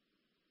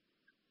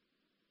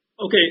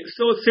 Okay,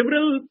 so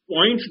several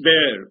points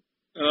there.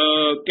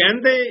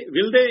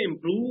 Will they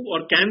improve,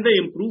 or can they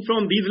improve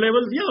from these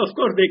levels? Yeah, of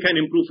course they can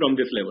improve from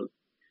this level.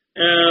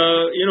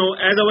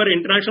 As our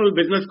international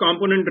business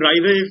component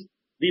rises,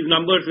 these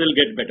numbers will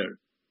get better.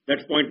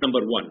 That's point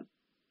number 1.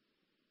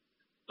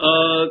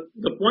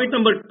 The point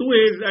number 2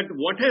 is that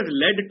what has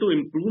led to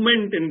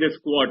improvement in this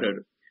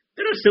quarter?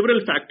 There are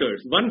several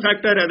factors. One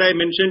factor, as I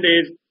mentioned,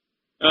 is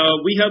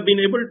we have been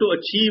able to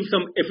achieve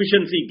some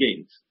efficiency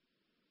gains.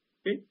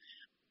 Okay?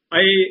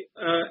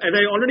 As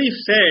I already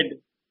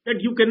said, that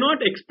you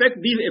cannot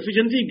expect these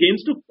efficiency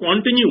gains to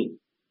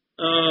continue,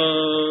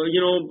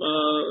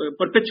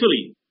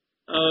 perpetually,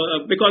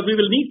 because we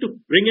will need to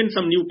bring in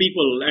some new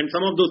people, and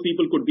some of those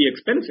people could be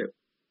expensive.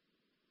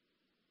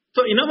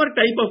 So in our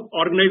type of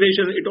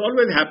organization, it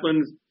always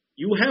happens,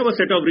 you have a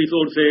set of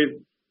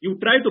resources, you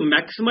try to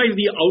maximize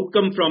the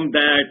outcome from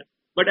that,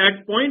 but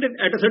at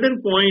a certain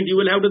point, you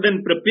will have to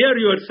then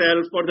prepare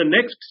yourself for the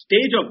next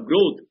stage of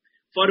growth,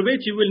 for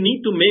which you will need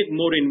to make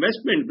more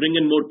investment, bring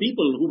in more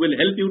people who will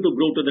help you to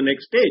grow to the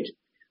next stage.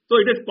 So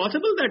it is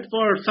possible that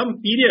for some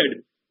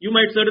period, you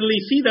might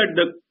certainly see that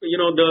the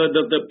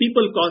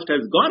people cost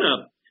has gone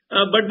up,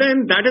 but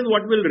then that is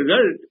what will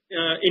result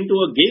into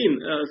a gain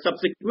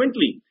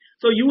subsequently.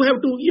 So you have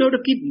to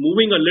keep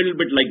moving a little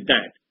bit like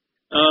that.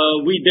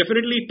 We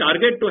definitely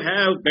target to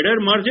have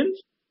better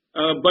margins,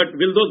 but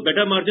will those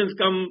better margins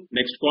come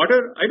next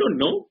quarter? I don't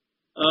know.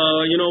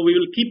 We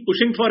will keep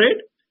pushing for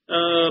it.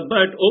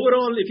 But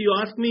overall, if you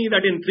ask me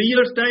that in 3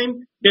 years'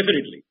 time,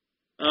 definitely,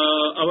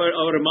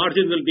 our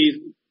margins will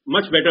be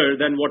much better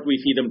than what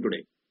we see them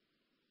today.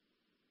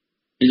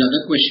 His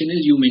other question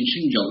is, you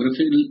mentioned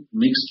geographical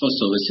mix for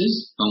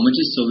services. How much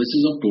is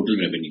services of total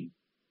revenue?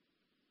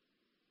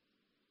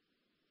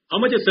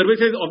 How much is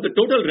services of the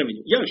total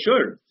revenue? Yeah,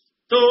 sure.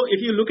 So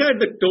if you look at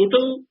the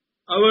total,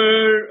 I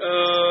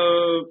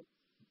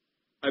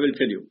will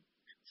tell you.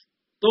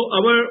 So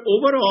our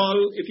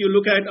overall, if you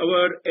look at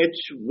our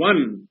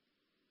H1,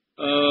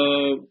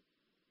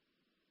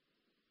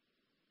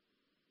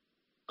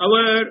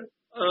 our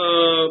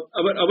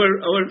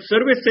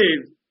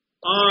services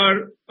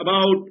are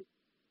about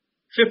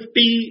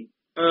 58%,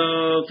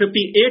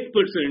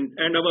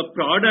 and our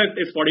product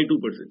is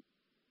 42%.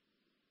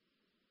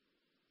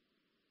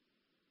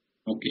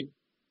 Okay.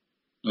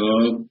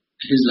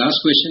 His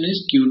last question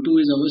is, Q2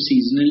 is our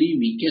seasonally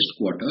weakest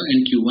quarter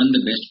and Q1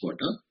 the best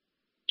quarter.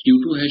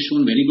 Q2 has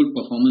shown very good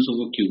performance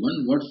over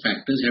Q1. What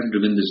factors have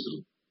driven this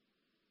growth?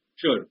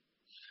 Sure.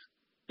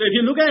 So if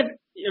you look at,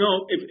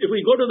 if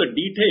we go to the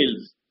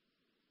details,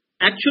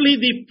 actually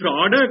the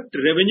product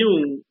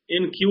revenue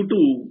in Q2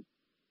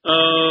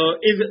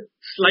 is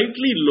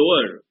slightly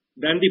lower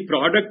than the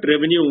product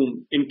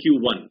revenue in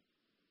Q1.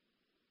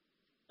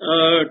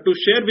 To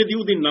share with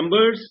you the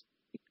numbers,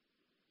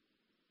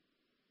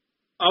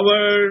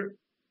 our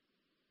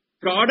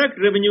product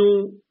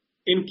revenue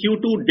in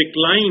Q2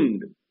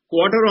 declined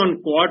quarter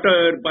on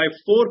quarter by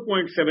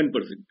 4.7%.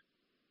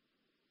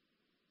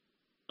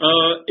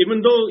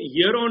 Even though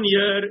year on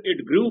year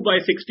it grew by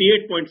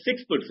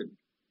 68.6%.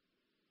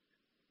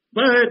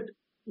 But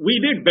we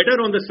did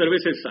better on the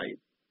services side.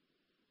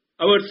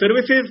 Our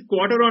services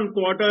quarter on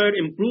quarter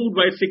improved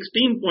by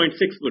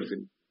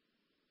 16.6%.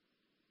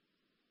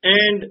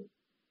 And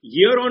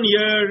year on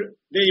year,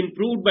 they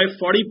improved by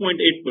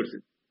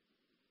 40.8%.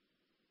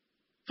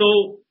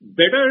 So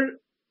better,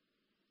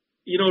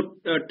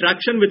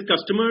 traction with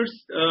customers.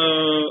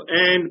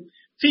 And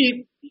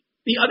see,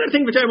 the other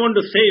thing which I want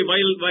to say,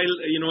 while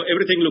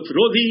everything looks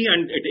rosy,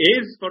 and it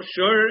is for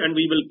sure, and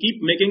we will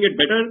keep making it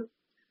better,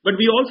 but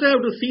we also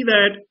have to see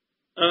that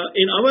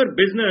in our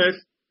business,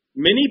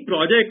 many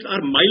projects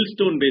are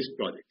milestone-based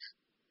projects.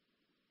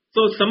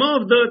 So some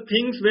of the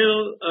things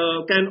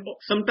can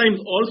sometimes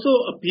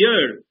also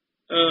appear,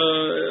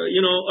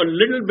 a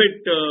little bit,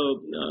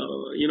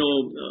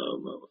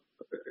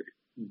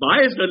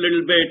 biased a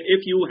little bit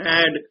if you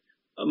had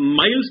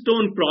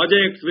milestone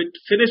projects which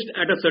finished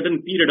at a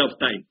certain period of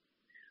time.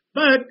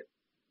 But,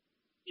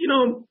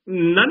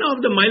 none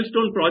of the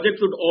milestone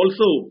projects would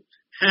also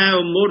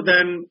have more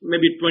than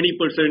maybe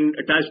 20%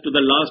 attached to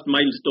the last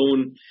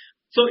milestone.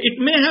 So it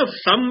may have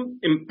some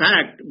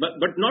impact,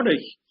 but not a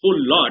whole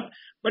lot.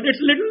 But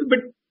it's a little bit,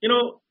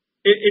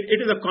 it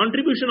is a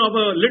contribution of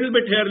a little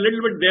bit here,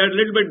 little bit there,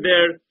 little bit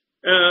there,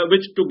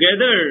 which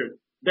together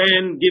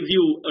then gives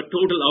you a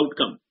total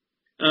outcome.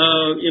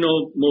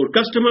 More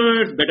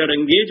customers, better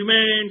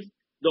engagements,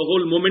 the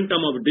whole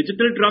momentum of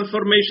digital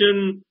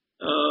transformation,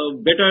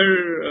 better,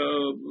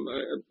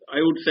 I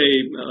would say,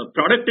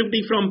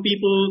 productivity from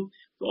people.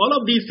 So all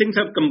of these things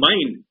have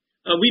combined.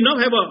 We now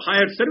have a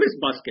higher service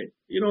basket.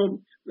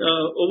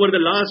 Over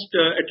the last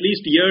at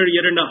least year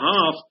and a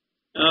half,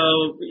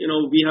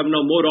 we have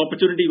now more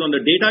opportunities on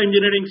the data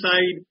engineering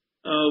side.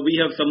 We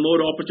have some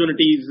more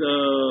opportunities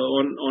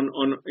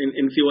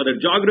in few other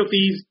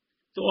geographies.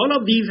 So all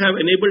of these have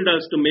enabled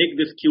us to make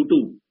this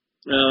Q2,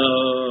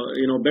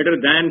 better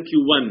than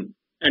Q1.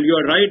 And you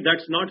are right,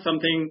 that's not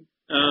something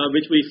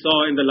which we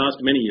saw in the last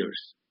many years.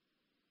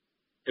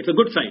 It's a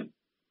good sign.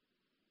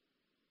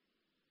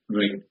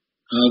 Right.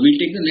 We'll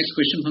take the next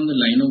question from the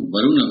line of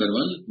Varun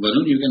Agarwal.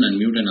 Varun, you can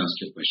unmute and ask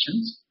your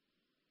questions.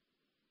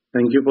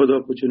 Thank you for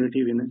the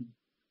opportunity, Vinay.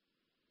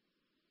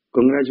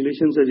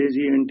 Congratulations,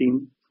 Ajay and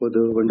team, for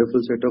the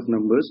wonderful set of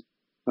numbers.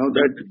 Now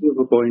that you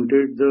have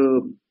appointed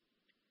the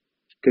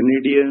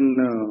Canadian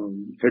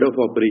head of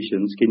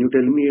operations, can you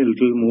tell me a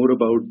little more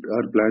about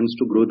our plans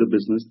to grow the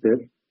business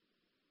there?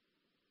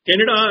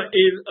 Canada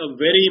is a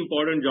very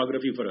important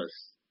geography for us.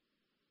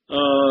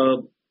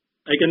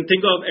 I can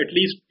think of at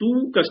least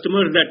 2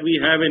 customers that we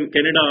have in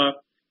Canada,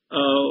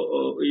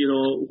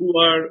 who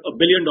are $1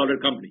 billion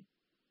company.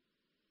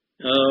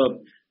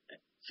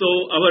 So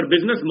our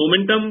business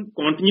momentum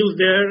continues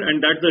there,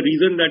 and that's the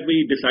reason that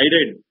we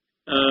decided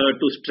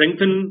to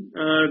strengthen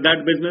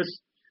that business.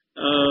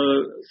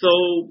 So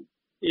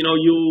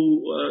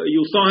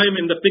you saw him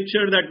in the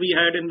picture that we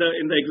had in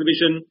the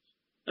exhibition.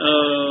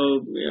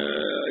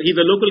 He's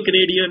a local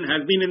Canadian,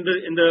 has been in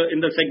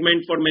the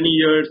segment for many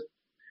years.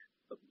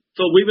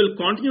 So we will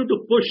continue to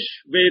push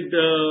with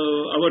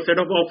our set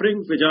of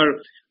offerings, which are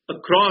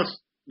across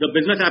the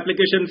business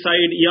application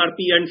side, ERP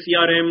and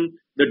CRM,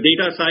 the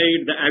data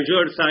side, the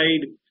Azure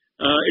side.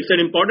 It's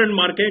an important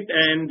market,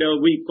 and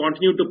we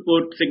continue to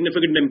put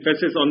significant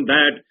emphasis on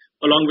that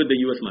along with the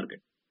US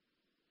market.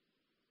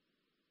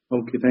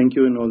 Okay, thank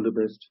you and all the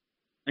best.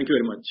 Thank you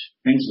very much.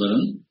 Thanks,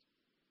 Varun.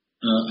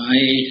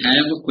 I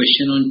have a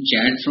question on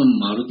chat from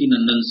Maruti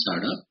Nandan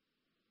Sada.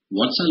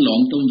 What's our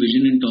long-term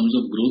vision in terms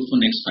of growth for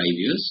next 5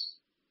 years?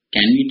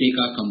 Can we take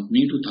our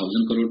company to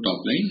 1,000 crore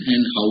top line,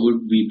 and how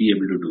would we be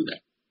able to do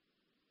that?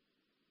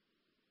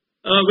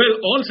 Well,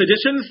 all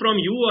suggestions from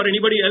you or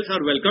anybody else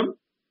are welcome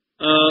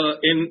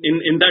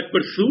in that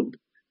pursuit.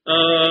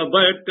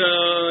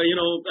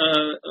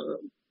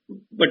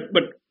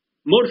 But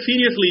more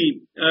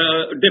seriously,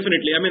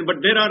 definitely. But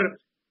there are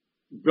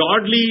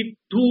broadly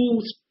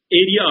 2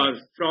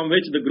 areas from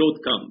which the growth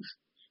comes.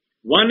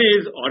 One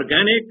is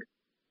organic,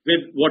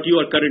 with what you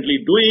are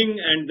currently doing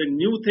and the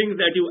new things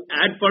that you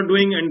add for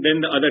doing, and then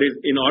the other is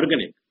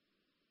inorganic.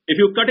 If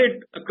you cut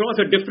it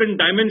across a different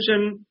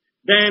dimension,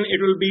 then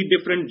it will be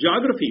different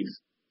geographies.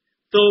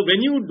 So when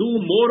you do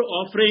more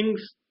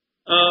offerings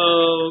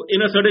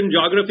in a certain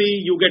geography,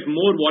 you get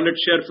more wallet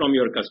share from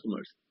your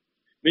customers.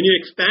 When you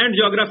expand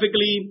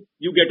geographically,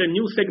 you get a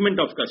new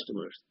segment of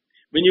customers.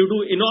 When you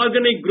do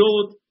inorganic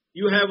growth,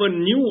 you have a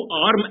new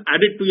arm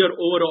added to your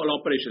overall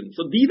operation.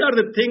 So these are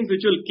the things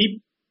which will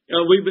keep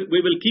we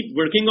will keep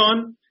working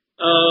on.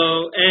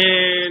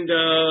 And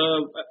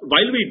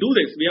while we do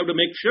this, we have to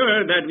make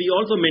sure that we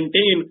also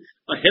maintain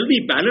a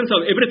healthy balance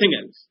of everything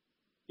else.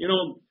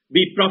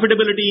 Be it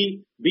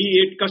profitability, be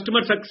it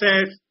customer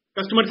success,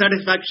 customer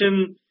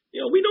satisfaction.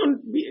 It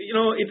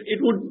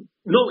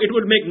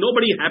would make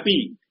nobody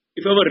happy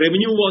if our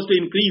revenue was to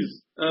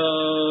increase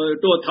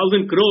to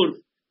 1,000 crores,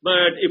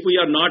 but if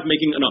we are not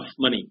making enough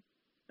money,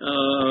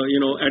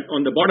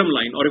 on the bottom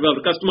line, or if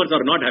our customers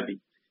are not happy.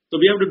 So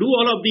we have to do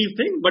all of these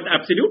things, but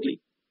absolutely,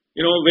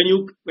 when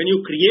you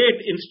create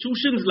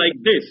institutions like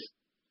this,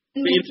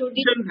 the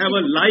institutions have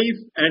a life,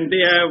 and they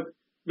have,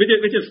 which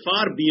is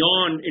far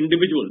beyond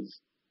individuals.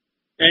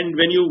 And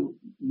when you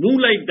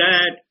move like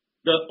that,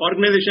 the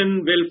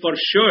organization will for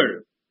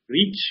sure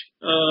reach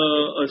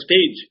a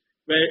stage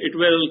where it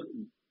will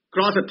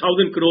cross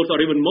 1,000 crores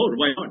or even more.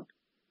 Why not?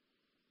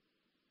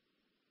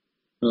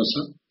 Hello,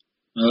 sir.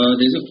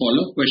 There's a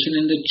follow-up question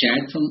in the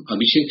chat from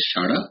Abhishek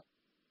Shada.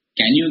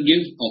 Can you give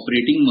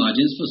operating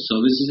margins for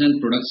services and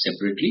products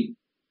separately?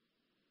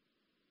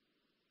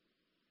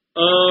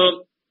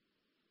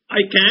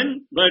 I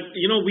can, but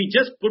we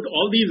just put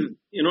all these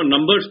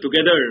numbers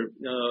together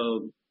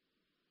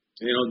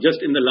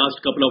just in the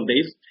last couple of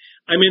days.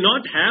 I may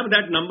not have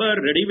that number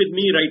ready with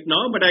me right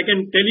now, but I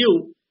can tell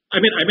you, I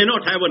may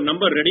not have a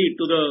number ready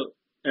to the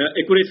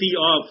accuracy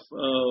of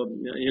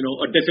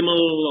a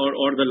decimal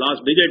or the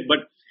last digit,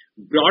 but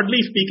broadly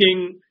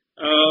speaking,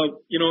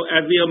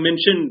 as we have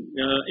mentioned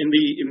in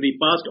the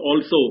past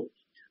also,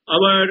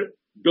 our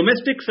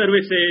domestic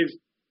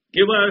services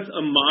give us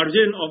a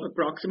margin of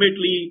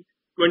approximately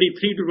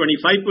 23 to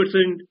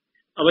 25%.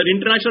 Our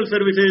international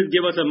services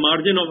give us a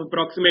margin of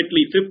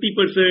approximately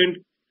 50%,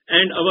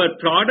 and our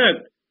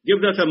product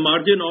gives us a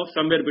margin of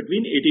somewhere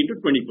between 18 to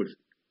 20%.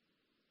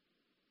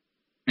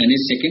 And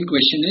his second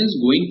question is,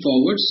 going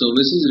forward,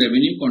 services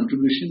revenue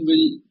contribution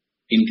will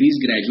increase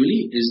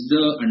gradually. Is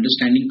the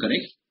understanding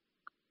correct?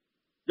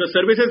 The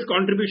services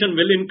contribution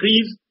will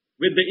increase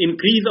with the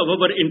increase of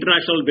our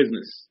international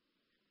business,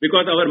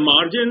 because our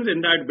margins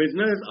in that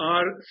business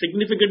are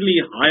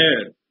significantly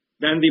higher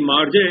than the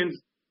margins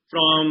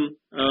from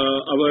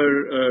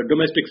our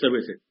domestic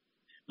services.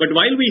 But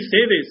while we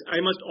say this, I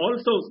must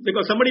also,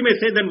 because somebody may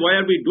say, then why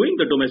are we doing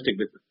the domestic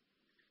business?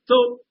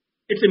 So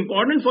it's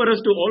important for us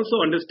to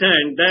also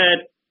understand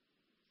that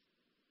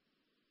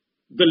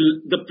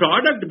the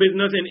product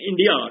business in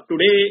India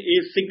today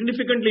is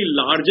significantly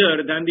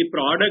larger than the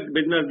product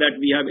business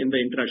that we have in the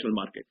international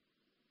market.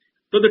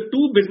 So the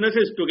two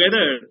businesses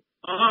together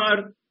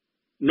are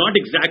not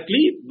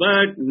exactly,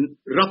 but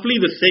roughly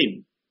the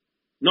same.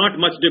 Not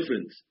much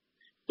difference.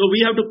 So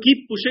we have to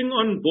keep pushing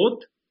on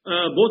both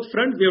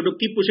fronts. We have to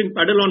keep pushing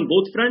pedal on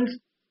both fronts.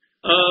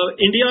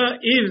 India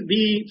is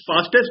the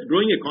fastest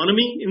growing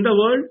economy in the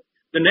world.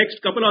 The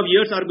next couple of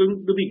years are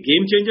going to be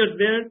game changers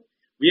there.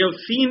 We have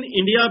seen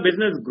India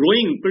business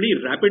growing pretty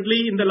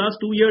rapidly in the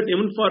last 2 years,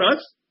 even for us.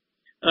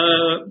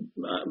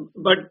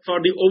 But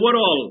for the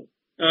overall,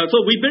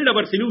 so we build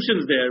our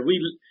solutions there. We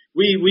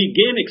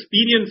gain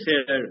experience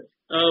here.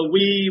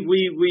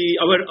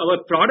 Our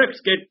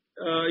products get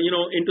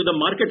into the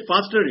market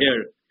faster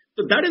here.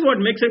 So that is what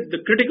makes it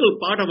the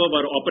critical part of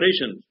our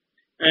operations.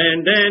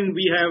 And then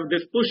we have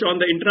this push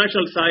on the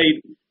international side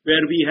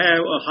where we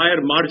have a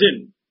higher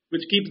margin,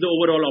 which keeps the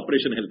overall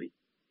operation healthy.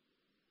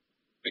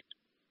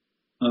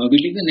 We'll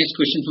take the next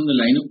question from the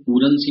line of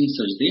Puran Singh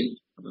Sajdev.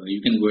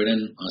 You can go ahead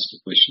and ask the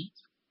question.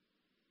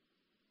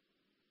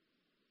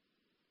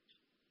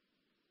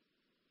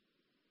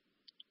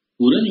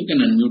 Puran, you can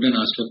unmute and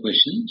ask your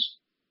questions.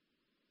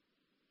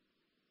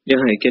 Yeah,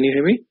 hi. Can you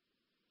hear me?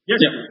 Yes.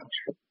 Yeah.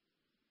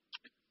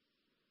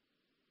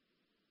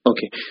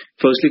 Okay.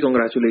 Firstly,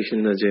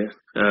 congratulations, Ajay,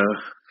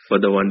 for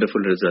the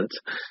wonderful results.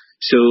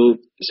 So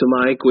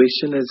my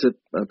question is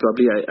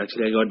probably I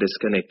got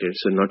disconnected,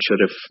 so not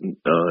sure if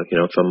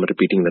if I'm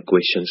repeating the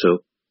question. So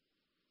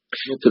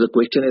the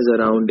question is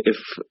around if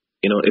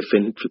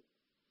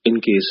in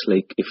case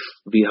if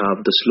we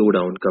have the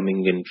slowdown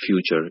coming in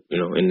future,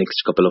 in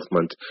next couple of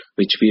months,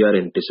 which we are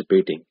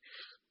anticipating,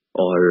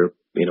 or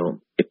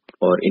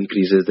or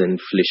increases the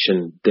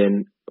inflation,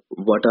 then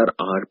what are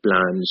our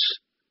plans,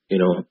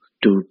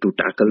 to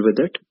tackle with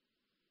it?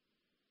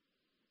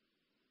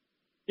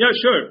 Yeah,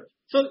 sure.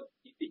 So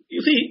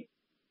you see,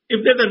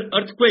 if there's an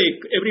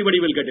earthquake, everybody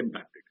will get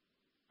impacted.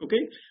 Okay.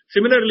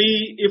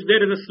 Similarly, if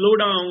there is a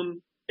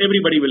slowdown,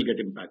 everybody will get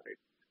impacted.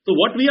 So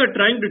what we are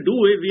trying to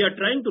do is we are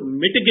trying to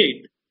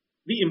mitigate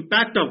the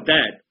impact of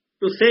that,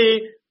 to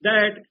say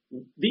that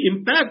the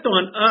impact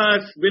on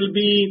us will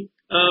be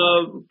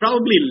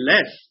probably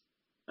less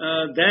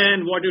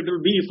than what it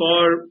will be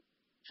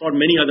for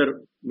many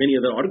other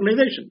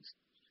organizations.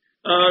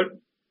 And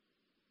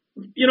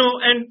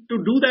to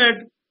do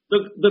that,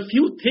 the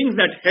few things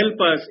that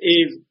help us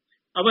is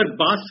our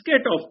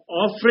basket of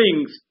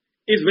offerings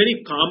is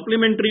very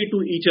complementary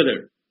to each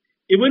other.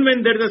 Even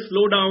when there is a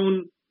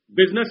slowdown,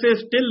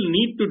 businesses still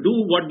need to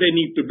do what they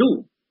need to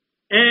do.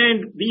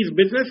 And these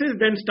businesses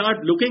then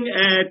start looking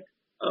at,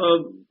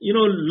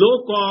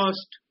 low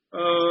cost,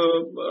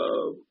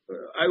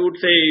 I would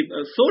say,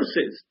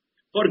 sources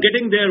for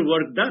getting their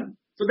work done.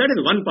 So that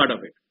is one part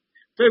of it.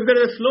 So if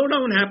there is a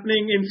slowdown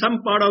happening in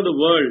some part of the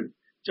world,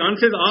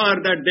 chances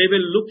are that they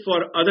will look for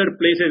other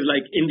places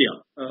like India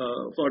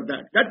for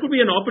that. That could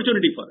be an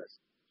opportunity for us.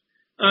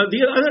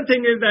 The other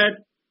thing is that,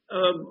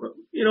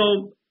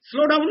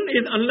 slowdown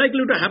is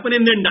unlikely to happen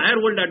in the entire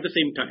world at the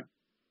same time.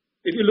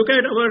 If you look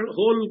at our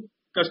whole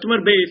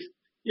customer base,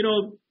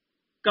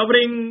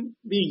 covering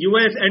the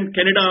US and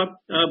Canada,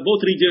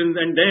 both regions,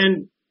 and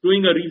then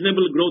doing a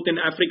reasonable growth in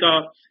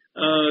Africa,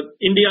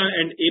 India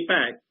and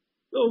APAC.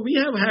 So we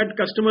have had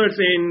customers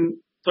in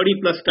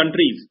 30 plus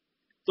countries.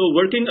 So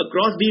working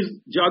across these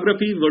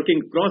geographies,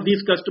 working across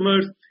these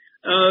customers,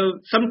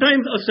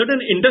 sometimes a certain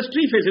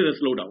industry faces a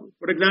slowdown.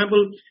 For example,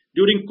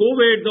 during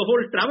COVID, the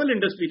whole travel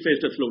industry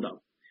faced a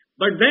slowdown.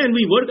 But then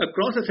we work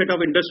across a set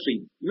of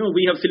industries.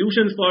 We have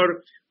solutions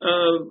for 8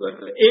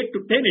 to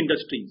 10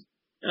 industries.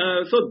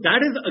 So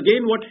that is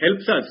again what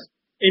helps us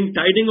in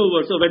tiding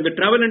over. So when the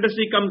travel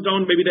industry comes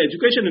down, maybe the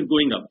education is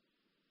going up.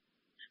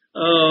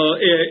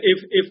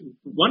 If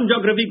one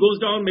geography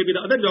goes down, maybe the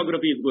other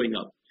geography is going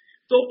up.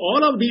 So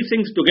all of these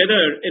things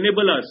together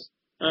enable us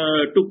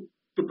to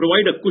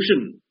provide a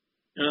cushion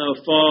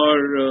for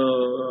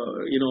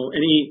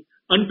any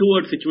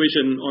untoward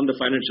situation on the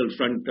financial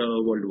front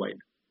worldwide.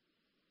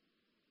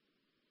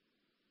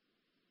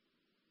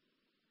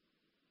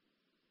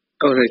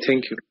 All right,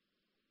 thank you.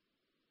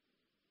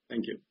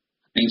 Thank you.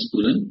 Thanks,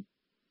 Puran.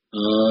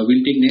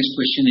 We'll take next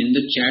question in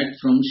the chat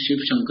from Shiv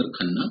Shankar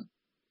Khanna.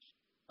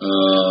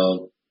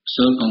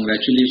 Sir,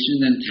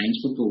 congratulations and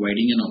thanks for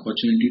providing an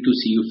opportunity to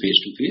see you face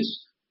to face.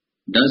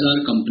 Does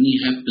our company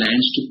have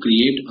plans to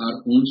create our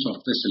own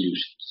software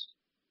solutions?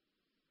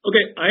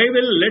 Okay, I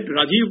will let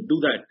Rajiv do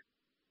that.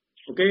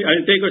 Okay,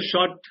 I'll take a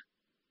short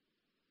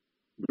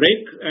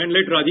break and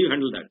let Rajiv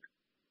handle that.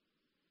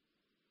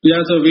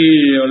 Yeah, so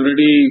we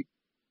already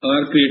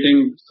are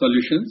creating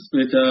solutions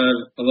which are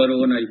our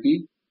own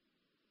IP.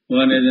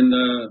 One is in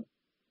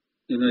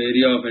the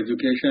area of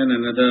education,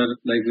 another,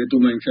 like Ritu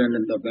mentioned,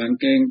 in the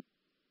banking.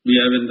 We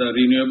have in the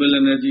renewable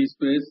energy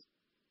space.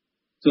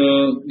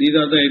 So these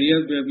are the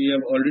areas where we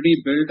have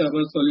already built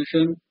our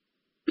solution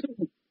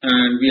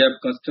and we have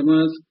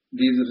customers.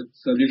 These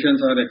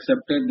solutions are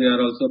accepted. They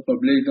are also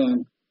published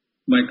on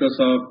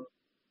Microsoft,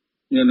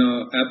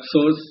 App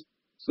Source.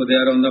 So they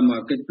are on the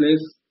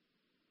marketplace.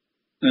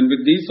 And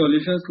with these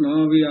solutions,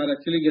 now we are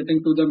actually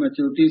getting to the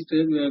maturity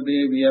stage where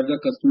we have the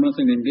customers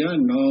in India,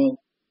 and now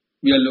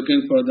we are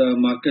looking for the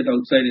market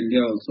outside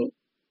India also.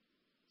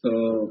 So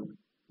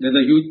there's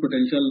a huge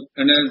potential.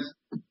 And as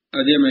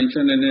Ajay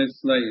mentioned in his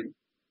slide,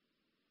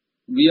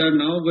 we are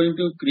now going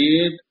to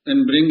create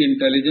and bring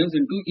intelligence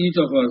into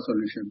each of our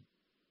solutions.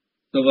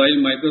 So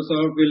while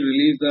Microsoft will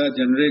release the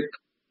generic,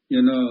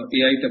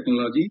 AI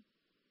technology,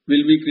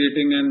 we'll be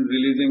creating and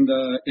releasing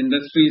the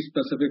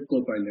industry-specific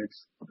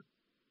co-pilots.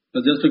 So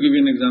just to give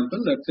you an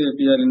example, let's say if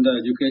we are in the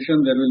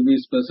education, there will be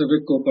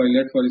specific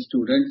co-pilot for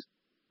students,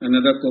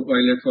 another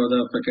co-pilot for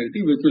the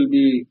faculty, which will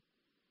be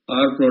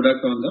our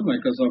product on the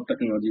Microsoft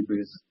technology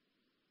base.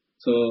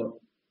 So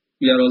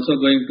we are also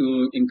going to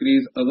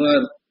increase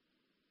our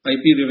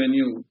IP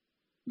revenue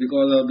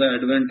because of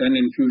the advent and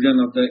infusion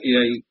of the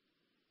AI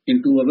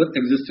into our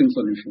existing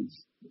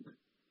solutions.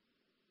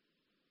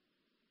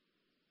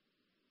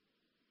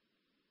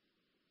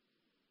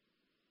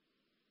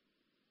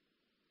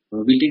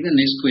 We'll take the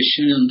next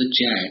question on the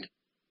chat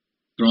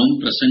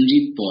from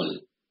Prasanjit Paul.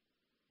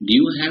 Do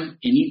you have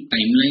any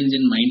timelines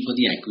in mind for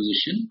the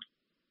acquisition?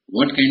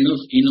 What kind of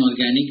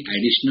inorganic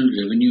additional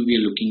revenue we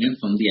are looking at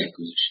from the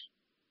acquisition?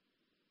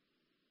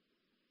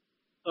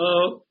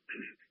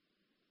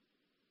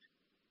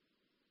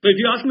 So if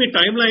you ask me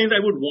timelines,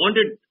 I would want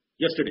it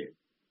yesterday.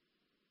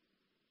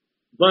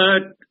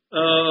 But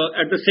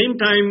at the same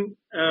time,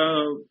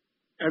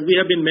 as we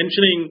have been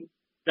mentioning,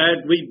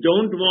 that we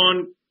don't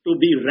want to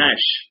be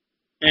rash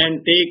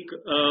and take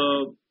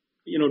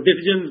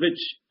decisions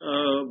which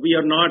we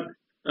are not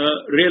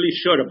really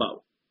sure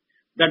about.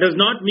 That does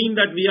not mean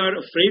that we are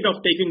afraid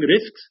of taking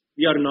risks.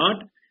 We are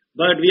not,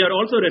 but we are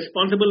also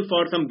responsible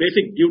for some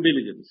basic due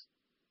diligence.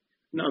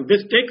 Now,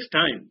 this takes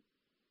time.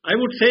 I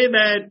would say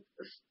that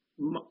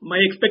my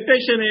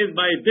expectation is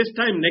by this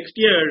time next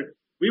year,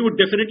 we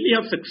would definitely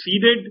have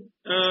succeeded,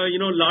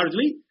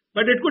 largely,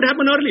 but it could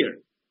happen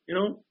earlier.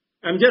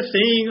 I'm just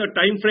saying a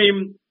time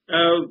frame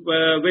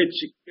which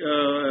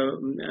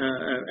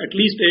at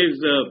least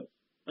is,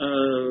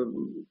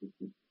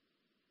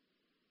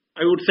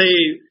 I would say,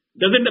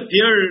 doesn't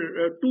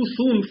appear too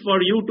soon for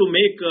you to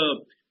make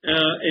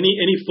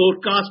any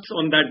forecasts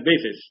on that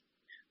basis.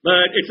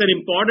 But it's an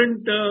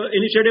important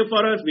initiative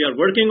for us. We are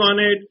working on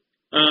it.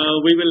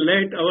 We will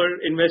let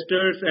our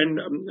investors and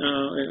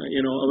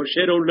our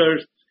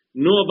shareholders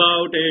know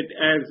about it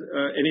as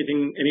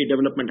any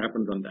development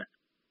happens on that.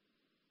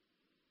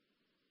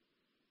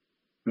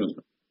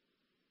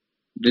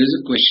 There is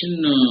a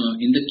question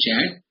in the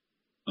chat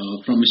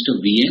from Mr.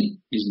 VN.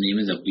 His name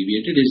is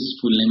abbreviated. His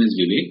full name is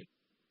Vivek.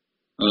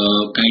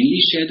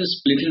 Kindly share the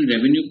split in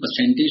revenue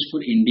percentage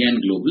for India and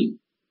global.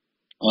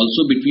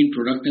 Also between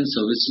product and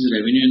services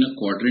revenue in a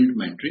quadrant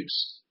matrix.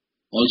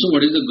 Also,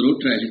 what is the growth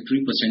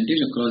trajectory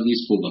percentage across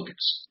these 4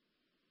 buckets?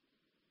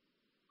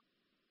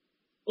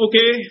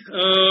 Okay.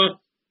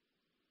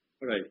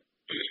 All right.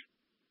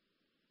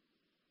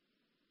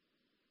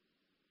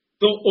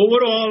 So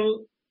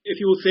overall, if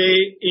you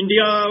say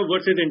India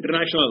versus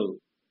international,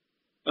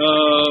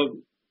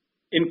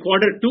 in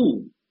quarter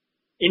 2,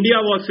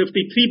 India was 53%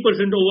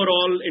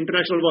 overall,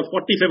 international was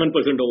 47%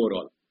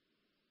 overall.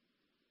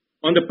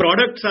 On the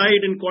product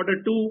side in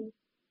quarter 2,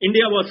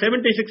 India was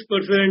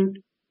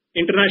 76%,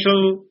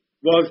 international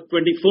was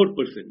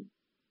 24%.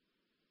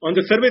 On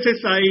the services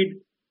side,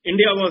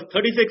 India was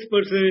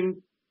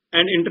 36%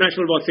 and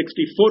international was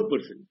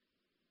 64%.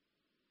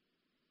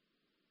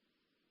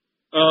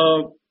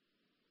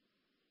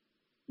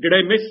 Did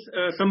I miss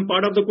some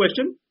part of the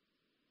question?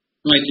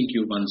 No, I think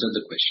you've answered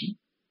the question.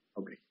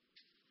 Okay.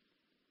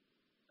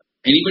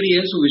 Anybody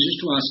else who wishes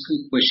to ask a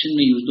question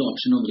may use the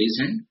option of raise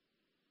hand.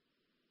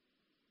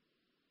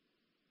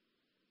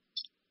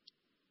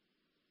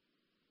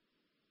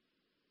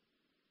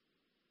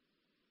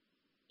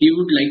 He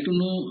would like to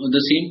know,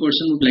 the same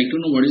person would like to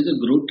know what is the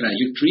growth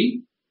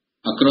trajectory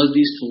across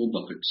these 4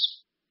 buckets.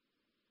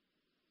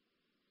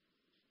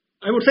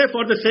 I would say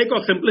for the sake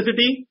of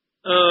simplicity,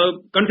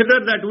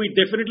 consider that we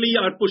definitely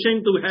are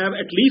pushing to have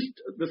at least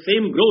the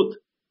same growth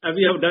as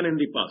we have done in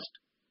the past.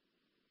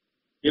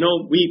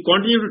 We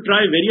continue to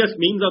try various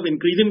means of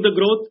increasing the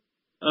growth,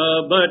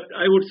 but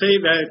I would say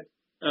that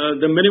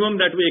the minimum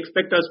that we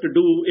expect us to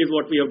do is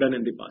what we have done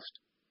in the past.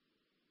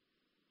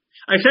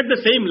 I said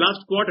the same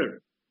last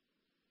quarter,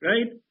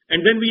 right?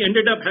 And then we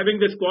ended up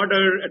having this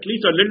quarter at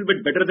least a little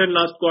bit better than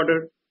last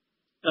quarter.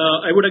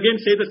 I would again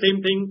say the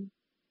same thing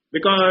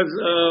because,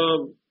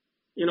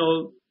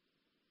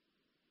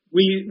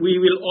 we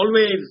will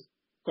always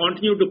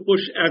continue to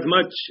push as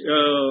much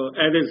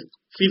as is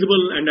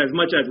feasible and as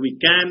much as we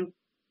can.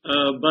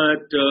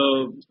 But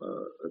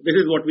this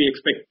is what we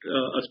expect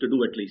us to do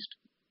at least.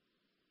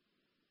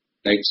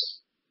 Right.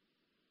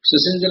 So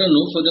since there are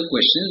no further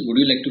questions,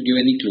 would you like to give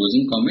any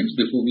closing comments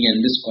before we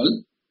end this call?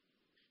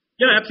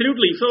 Yeah,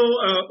 absolutely. So,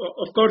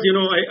 of course,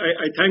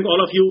 I thank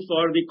all of you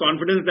for the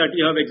confidence that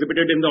you have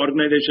exhibited in the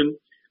organization.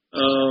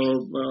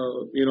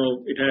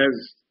 It has,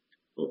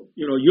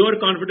 your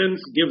confidence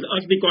gives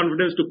us the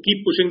confidence to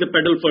keep pushing the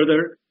pedal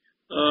further.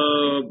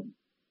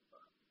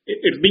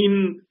 It's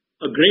been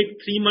a great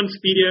 3 months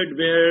period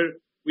where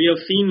we have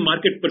seen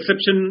market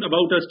perception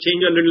about us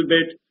change a little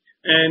bit,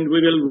 and we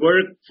will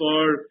work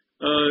for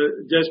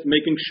just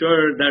making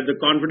sure that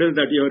the confidence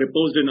that you have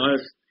reposed in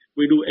us,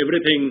 we do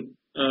everything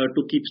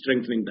to keep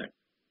strengthening that.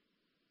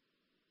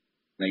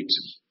 Right.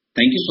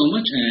 Thank you so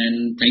much,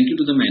 and thank you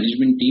to the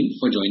management team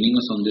for joining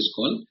us on this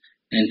call,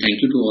 and thank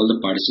you to all the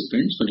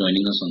participants for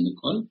joining us on the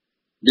call.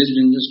 This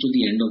brings us to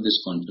the end of this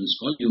conference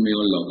call. You may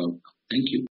all log out now. Thank you.